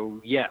so,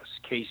 yes,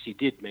 Cayce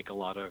did make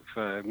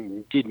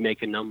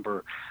a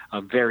number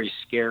of very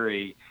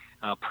scary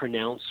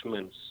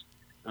pronouncements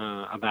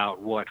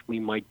about what we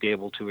might be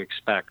able to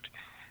expect.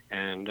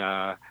 And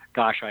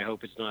gosh, I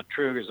hope it's not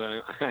true, because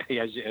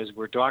as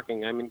we're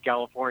talking, I'm in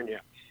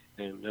California,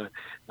 and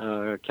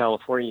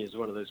California is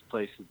one of those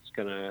places that's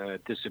going to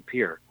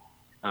disappear.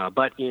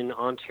 But in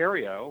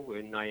Ontario,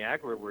 in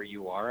Niagara, where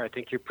you are, I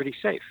think you're pretty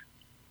safe.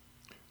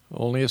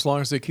 Only as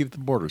long as they keep the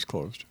borders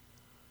closed.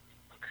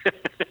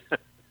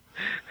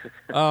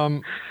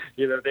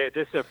 You know, this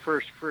is the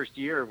first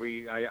year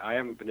I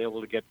haven't been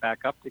able to get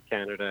back up to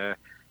Canada,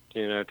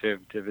 you know, to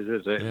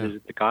visit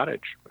the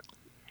cottage,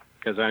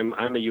 because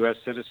I'm a U.S.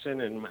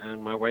 citizen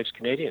and my wife's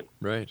Canadian.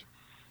 Right.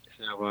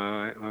 So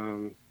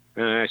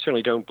I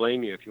certainly don't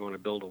blame you if you want to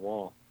build a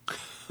wall.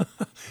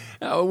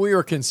 We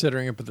were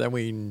considering it, but then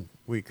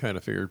we kind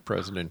of figured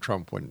President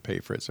Trump wouldn't pay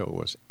for it, so it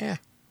was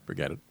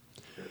forget it.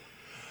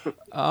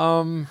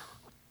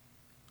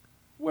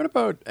 What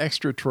about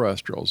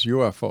extraterrestrials,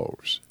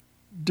 UFOs?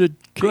 Did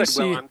Cayce...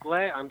 Good.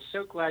 Well, I'm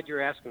so glad you're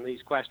asking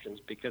these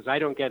questions, because I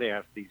don't get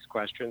asked these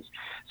questions.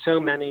 So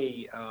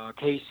many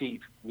Cayce,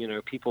 you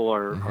know, people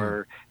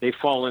are they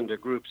fall into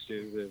groups.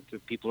 The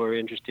people who are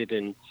interested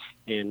in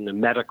the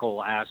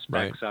medical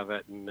aspects of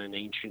it and in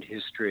ancient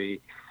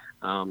history,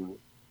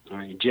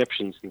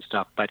 Egyptians and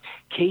stuff. But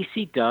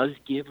Cayce does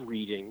give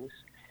readings,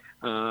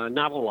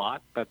 not a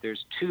lot, but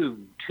there's two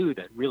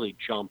that really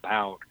jump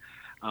out,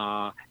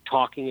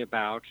 talking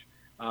about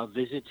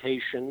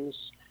visitations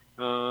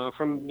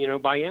from, you know,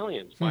 by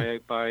aliens, by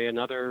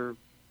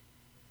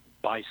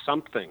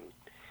something,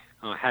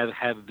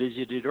 have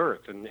visited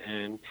Earth,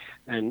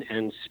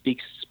 and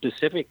speaks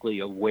specifically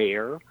of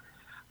where.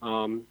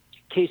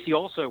 Cayce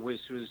also was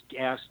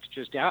asked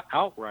just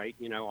outright,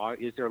 you know,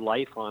 is there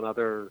life on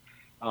other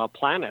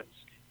planets?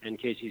 And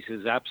Cayce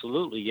says,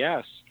 absolutely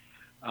yes,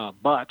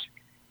 but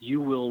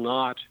you will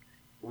not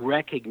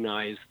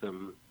recognize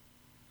them.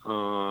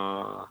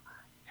 You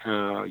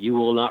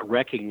will not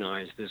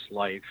recognize this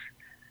life,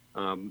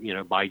 you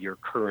know, by your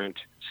current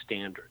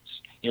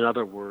standards. In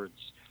other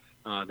words,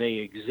 they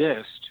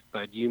exist,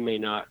 but you may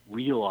not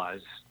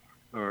realize,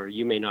 or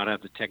you may not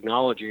have the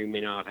technology, you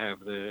may not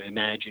have the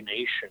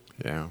imagination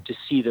to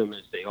see them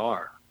as they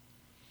are.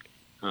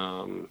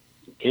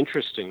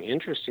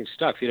 Interesting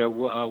stuff. You know,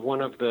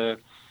 one of the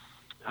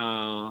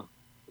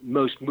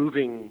most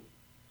moving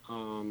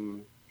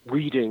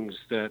readings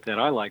that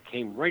I like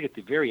came right at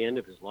the very end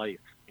of his life.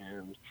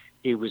 And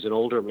he was an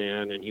older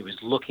man, and he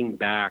was looking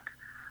back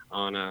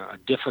on a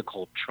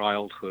difficult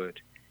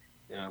childhood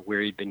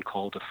where he'd been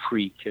called a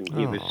freak, and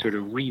he was sort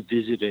of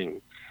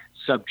revisiting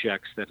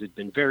subjects that had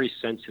been very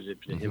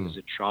sensitive to him as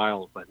a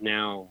child, but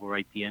now,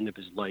 right at the end of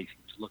his life, he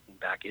was looking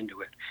back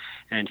into it.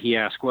 And he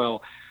asked,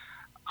 well,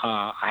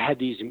 I had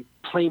these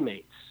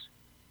playmates,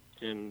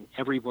 and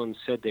everyone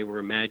said they were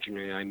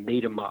imaginary. I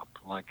made them up.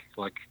 Like,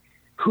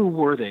 who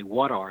were they?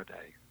 What are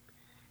they?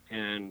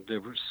 And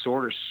the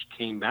source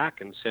came back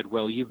and said,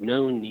 well, you've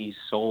known these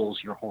souls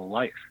your whole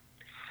life,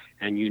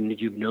 and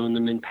you've known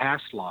them in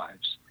past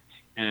lives.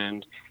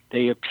 And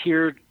they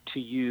appeared to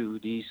you,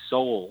 these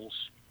souls,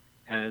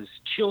 as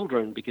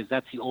children, because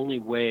that's the only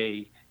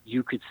way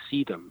you could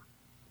see them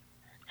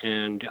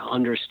and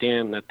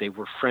understand that they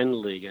were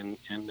friendly and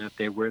that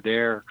they were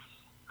there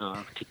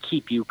to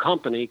keep you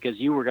company, because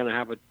you were going to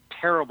have a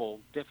terrible,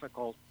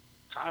 difficult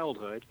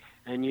childhood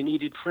and you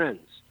needed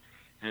friends.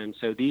 And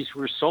so these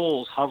were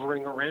souls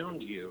hovering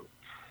around you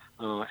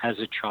as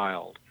a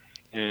child.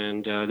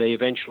 And they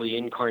eventually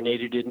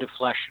incarnated into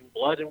flesh and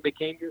blood and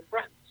became your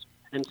friends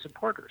and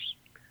supporters.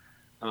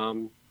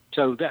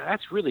 So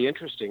that's really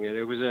interesting. And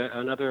it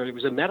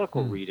was a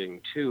medical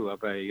reading too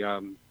of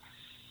a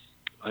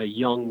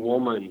young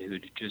woman who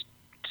just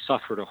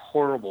suffered a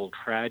horrible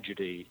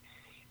tragedy,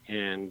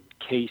 and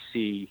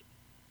Cayce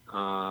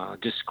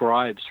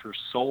describes her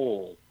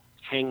soul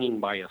hanging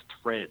by a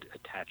thread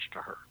attached to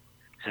her,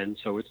 and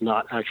so it's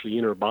not actually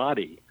in her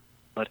body,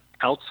 but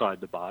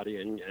outside the body,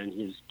 and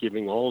he's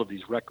giving all of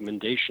these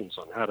recommendations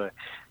on how to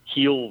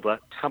heal that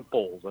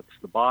temple that's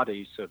the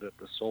body so that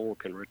the soul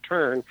can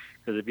return,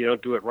 because if you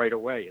don't do it right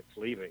away, it's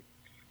leaving.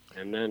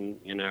 And then,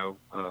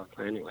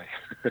 anyway.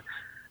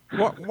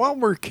 What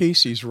were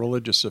Cayce's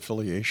religious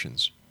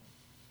affiliations?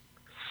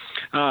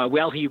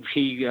 Well, he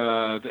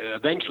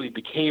eventually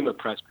became a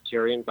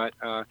Presbyterian, but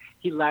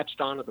he latched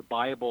onto the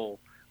Bible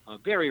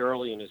very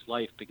early in his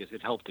life because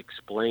it helped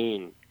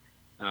explain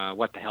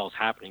what the hell's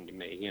happening to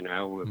me,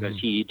 because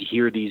he'd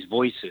hear these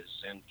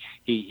voices, and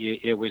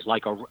it was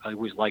like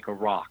a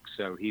rock.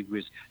 So he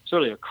was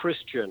sort of a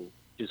Christian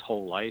his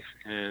whole life,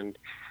 and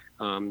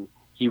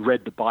he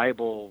read the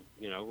Bible,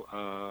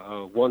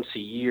 once a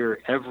year,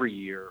 every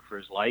year for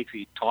his life.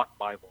 He taught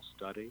Bible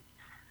study,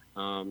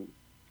 and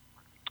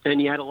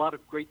he had a lot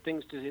of great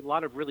things a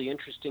lot of really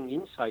interesting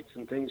insights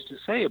and things to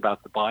say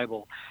about the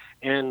Bible,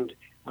 and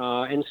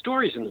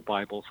stories in the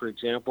Bible. For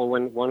example,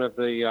 when one of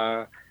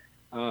the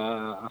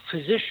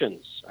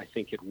physicians, I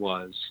think it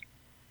was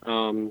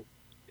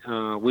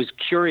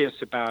curious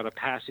about a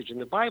passage in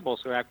the Bible.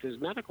 So after his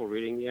medical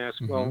reading, he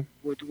asked, well,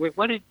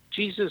 what did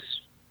Jesus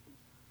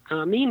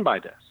mean by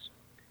this?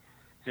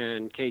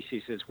 And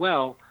Cayce says,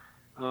 well,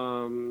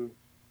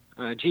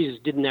 Jesus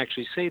didn't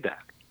actually say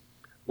that.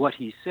 What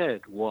he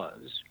said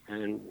was,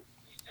 and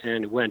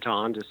went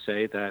on to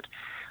say that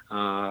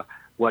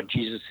what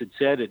Jesus had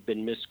said had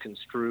been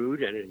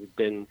misconstrued and it had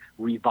been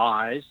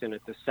revised, and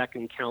at the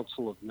Second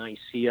Council of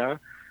Nicaea,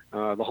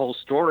 the whole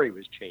story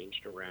was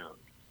changed around.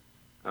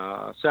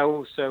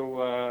 So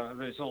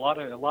there's a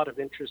lot of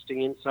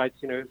interesting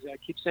insights. I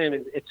keep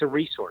saying it's a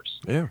resource.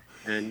 Yeah.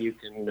 And you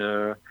can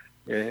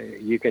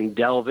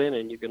delve in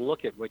and you can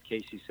look at what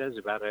Cayce says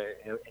about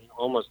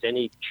almost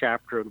any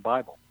chapter of the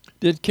Bible.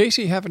 Did Cayce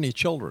have any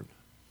children?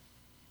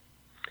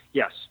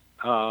 Yes.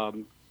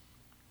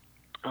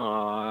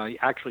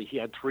 Actually, he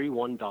had 3.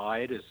 One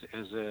died as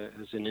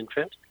an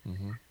infant,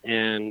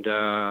 and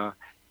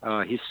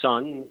his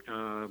son,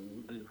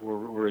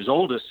 or his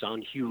oldest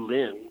son, Hugh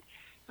Lynn,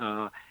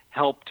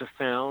 helped to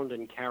found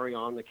and carry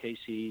on the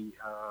Cayce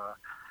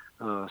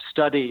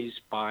studies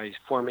by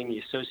forming the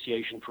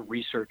Association for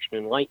Research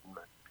and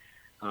Enlightenment,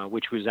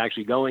 which was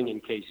actually going in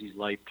Cayce's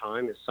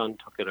lifetime. His son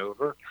took it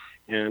over,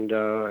 and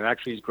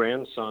actually his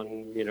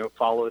grandson,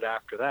 followed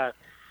after that.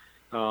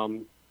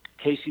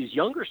 Cayce's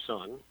younger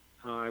son,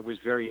 was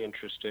very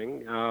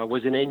interesting,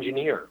 was an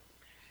engineer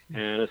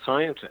and a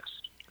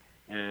scientist.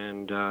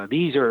 And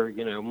these are,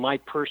 my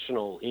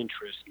personal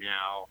interest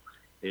now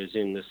is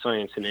in the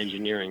science and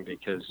engineering,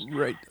 because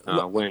when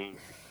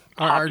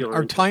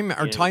our time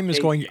is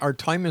going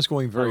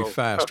very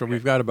fast. Okay.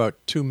 We've got about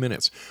 2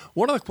 minutes.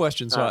 One of the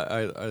questions,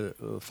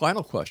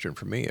 final question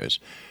for me is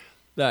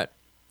that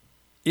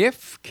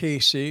if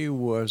Cayce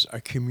was a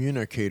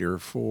communicator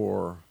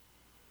for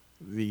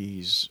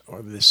this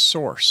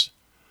source,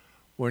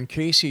 when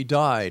Cayce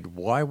died,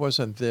 why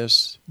wasn't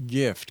this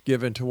gift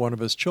given to one of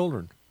his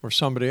children or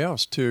somebody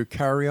else to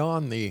carry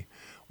on the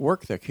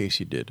work that Cayce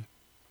did?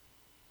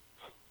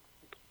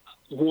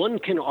 One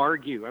can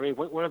argue. I mean,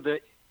 one of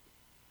the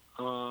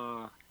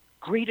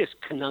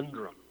greatest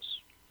conundrums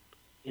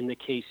in the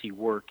Cayce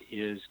work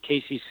is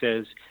Cayce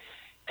says,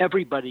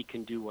 everybody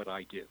can do what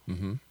I do.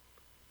 Mm-hmm.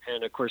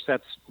 And, of course,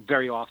 that's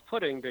very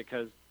off-putting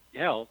because,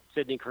 hell,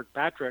 Sidney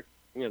Kirkpatrick,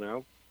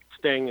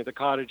 staying at the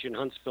cottage in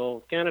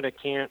Huntsville, Canada,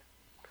 can't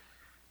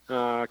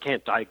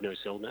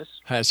diagnose illness.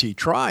 Has he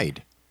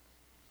tried?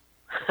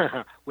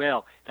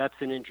 Well, that's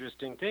an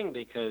interesting thing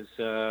because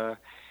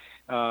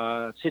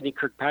Sidney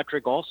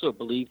Kirkpatrick also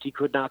believed he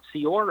could not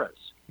see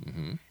auras.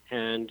 Mm-hmm.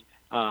 And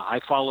I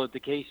followed the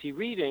Cayce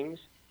readings,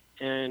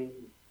 and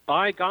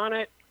by gone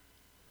it,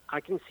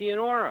 I can see an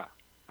aura.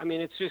 I mean,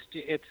 it's just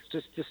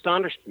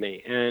astonished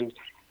me. And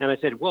I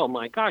said, well,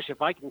 my gosh,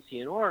 if I can see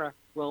an aura,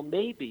 well,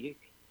 maybe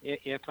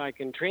if I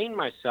can train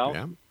myself,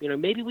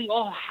 maybe we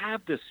all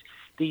have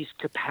these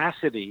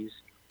capacities,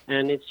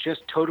 and it's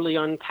just totally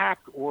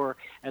untapped. Or,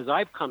 as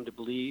I've come to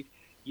believe,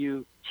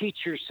 you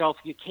teach yourself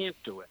you can't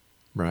do it.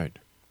 Right.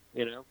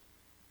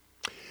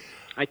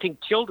 I think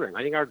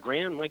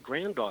my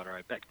granddaughter,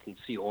 I bet, can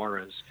see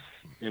auras,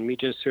 and we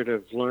just sort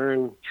of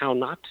learn how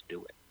not to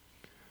do it.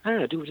 I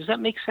don't know. Does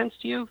that make sense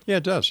to you? Yeah,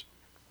 it does.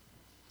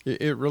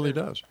 It really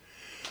does.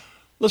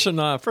 Listen,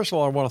 first of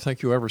all, I want to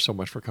thank you ever so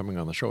much for coming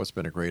on the show. It's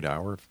been a great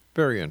hour.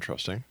 Very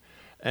interesting.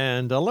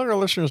 And let our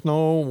listeners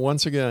know,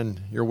 once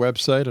again, your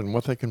website and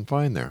what they can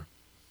find there.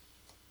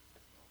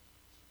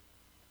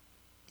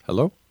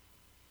 Hello?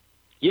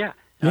 Yeah.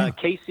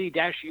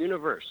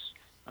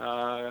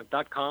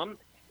 Cayce-universe.com.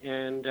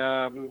 And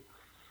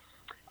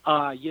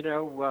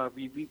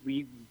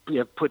We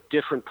have put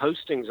different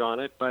postings on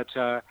it, but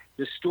the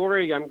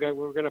story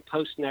we're going to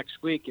post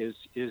next week is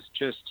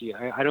just,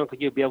 I don't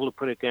think you'll be able to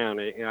put it down.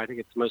 I think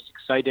it's the most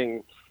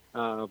exciting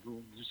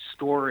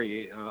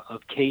story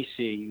of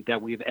Cayce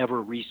that we've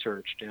ever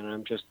researched, and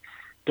I'm just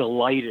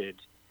delighted,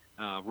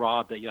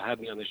 Rob, that you'll have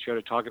me on the show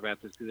to talk about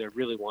this, because I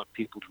really want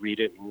people to read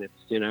it, and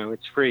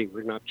it's free.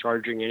 We're not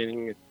charging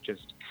anything. It's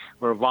just,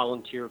 we're a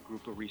volunteer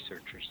group of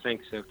researchers.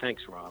 Thanks,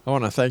 Rob. I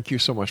want to thank you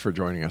so much for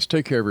joining us.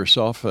 Take care of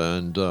yourself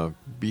and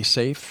be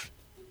safe,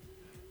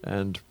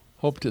 and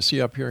hope to see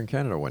you up here in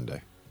Canada one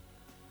day.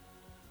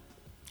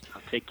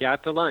 I'll take you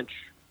out to lunch.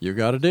 You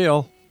got a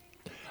deal.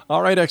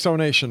 All right, X Zone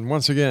Nation.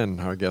 Once again,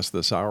 our guest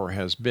this hour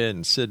has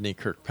been Sidney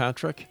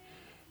Kirkpatrick,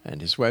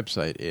 and his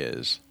website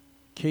is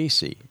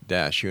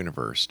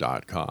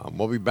Cayce-universe.com.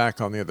 We'll be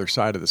back on the other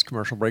side of this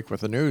commercial break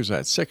with the news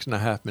at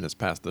 6.5 minutes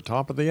past the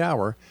top of the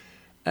hour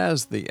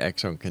as the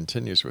X Zone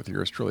continues with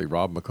yours truly,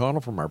 Rob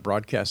McConnell, from our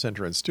broadcast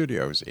center and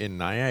studios in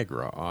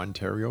Niagara,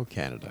 Ontario,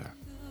 Canada.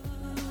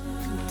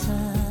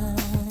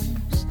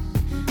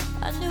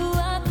 I knew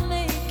I'd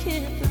make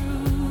it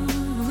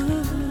through,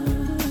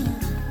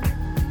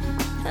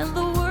 and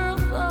the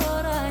world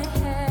thought I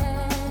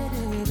had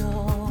it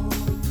all,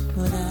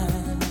 but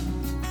I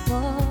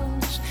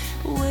was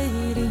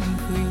waiting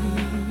for you.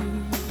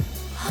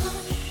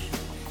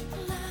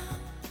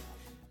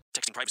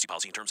 Texting privacy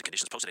policy and terms and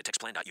conditions posted at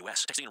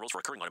textplan.us. Texting enrolls for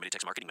recurring automated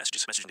text marketing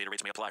messages. Message and data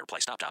rates may apply. Reply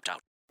stop to opt out.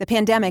 The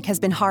pandemic has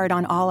been hard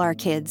on all our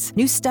kids.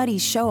 New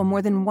studies show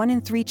more than 1 in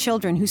 3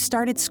 children who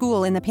started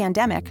school in the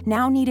pandemic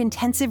now need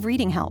intensive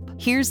reading help.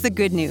 Here's the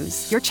good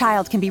news. Your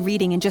child can be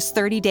reading in just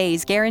 30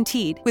 days,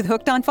 guaranteed, with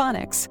Hooked on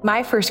Phonics.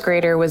 My first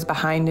grader was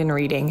behind in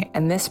reading,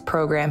 and this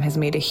program has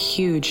made a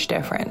huge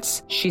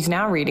difference. She's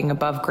now reading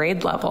above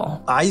grade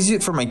level. I use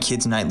it for my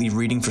kids' nightly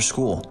reading for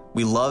school.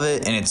 We love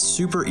it, and it's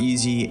super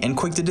easy and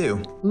quick to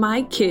do.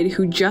 My kid,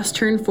 who just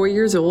turned 4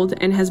 years old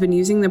and has been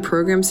using the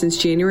program since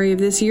January of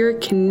this year,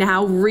 can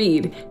now read.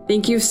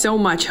 Thank you so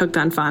much, Hooked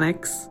on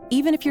Phonics.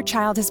 Even if your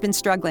child has been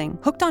struggling,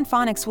 Hooked on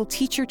Phonics will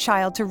teach your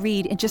child to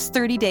read in just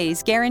 30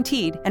 days,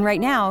 guaranteed. And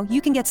right now,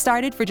 you can get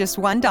started for just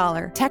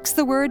 $1. Text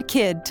the word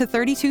KID to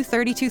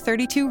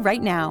 323232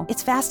 right now.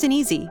 It's fast and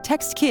easy.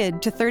 Text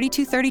KID to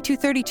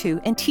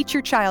 323232 and teach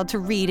your child to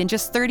read in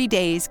just 30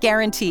 days,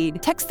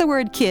 guaranteed. Text the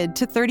word KID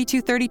to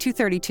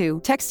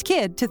 323232. Text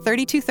KID to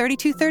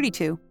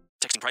 323232.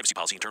 Texting privacy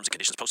policy and terms and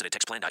conditions posted at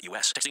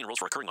textplan.us. Texting enrolls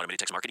for recurring automated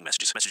text marketing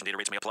messages. Message and data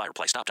rates may apply.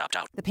 Reply stop to opt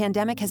out. The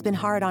pandemic has been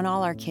hard on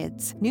all our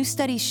kids. New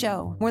studies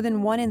show more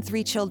than 1 in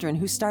 3 children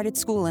who started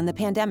school in the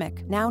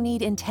pandemic now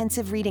need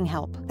intensive reading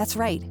help. That's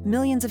right.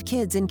 Millions of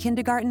kids in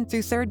kindergarten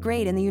through 3rd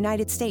grade in the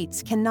United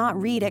States cannot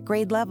read at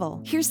grade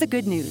level. Here's the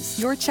good news.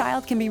 Your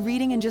child can be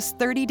reading in just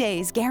 30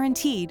 days,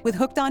 guaranteed, with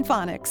Hooked on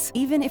Phonics.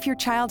 Even if your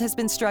child has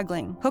been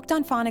struggling, Hooked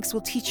on Phonics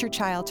will teach your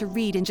child to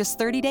read in just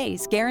 30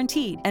 days,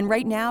 guaranteed. And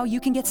right now, you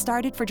can get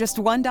started for just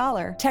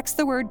 $1. Text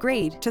the word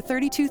GRADE to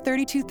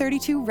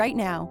 323232 right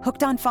now.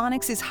 Hooked on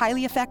Phonics is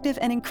highly effective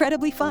and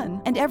incredibly fun,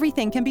 and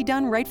everything can be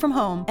done right from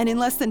home and in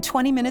less than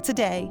 20 minutes a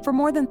day. For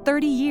more than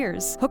 30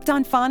 years, Hooked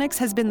on Phonics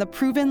has been the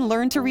proven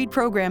learn-to-read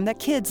program that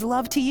kids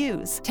love to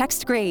use.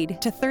 Text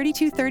GRADE to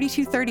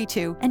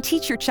 323232 and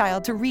teach your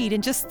child to read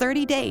in just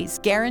 30 days,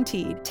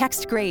 guaranteed.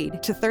 Text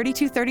GRADE to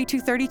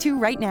 323232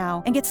 right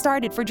now and get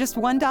started for just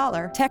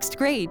 $1. Text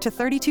GRADE to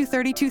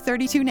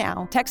 323232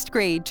 now. Text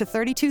GRADE to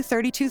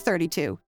 323232.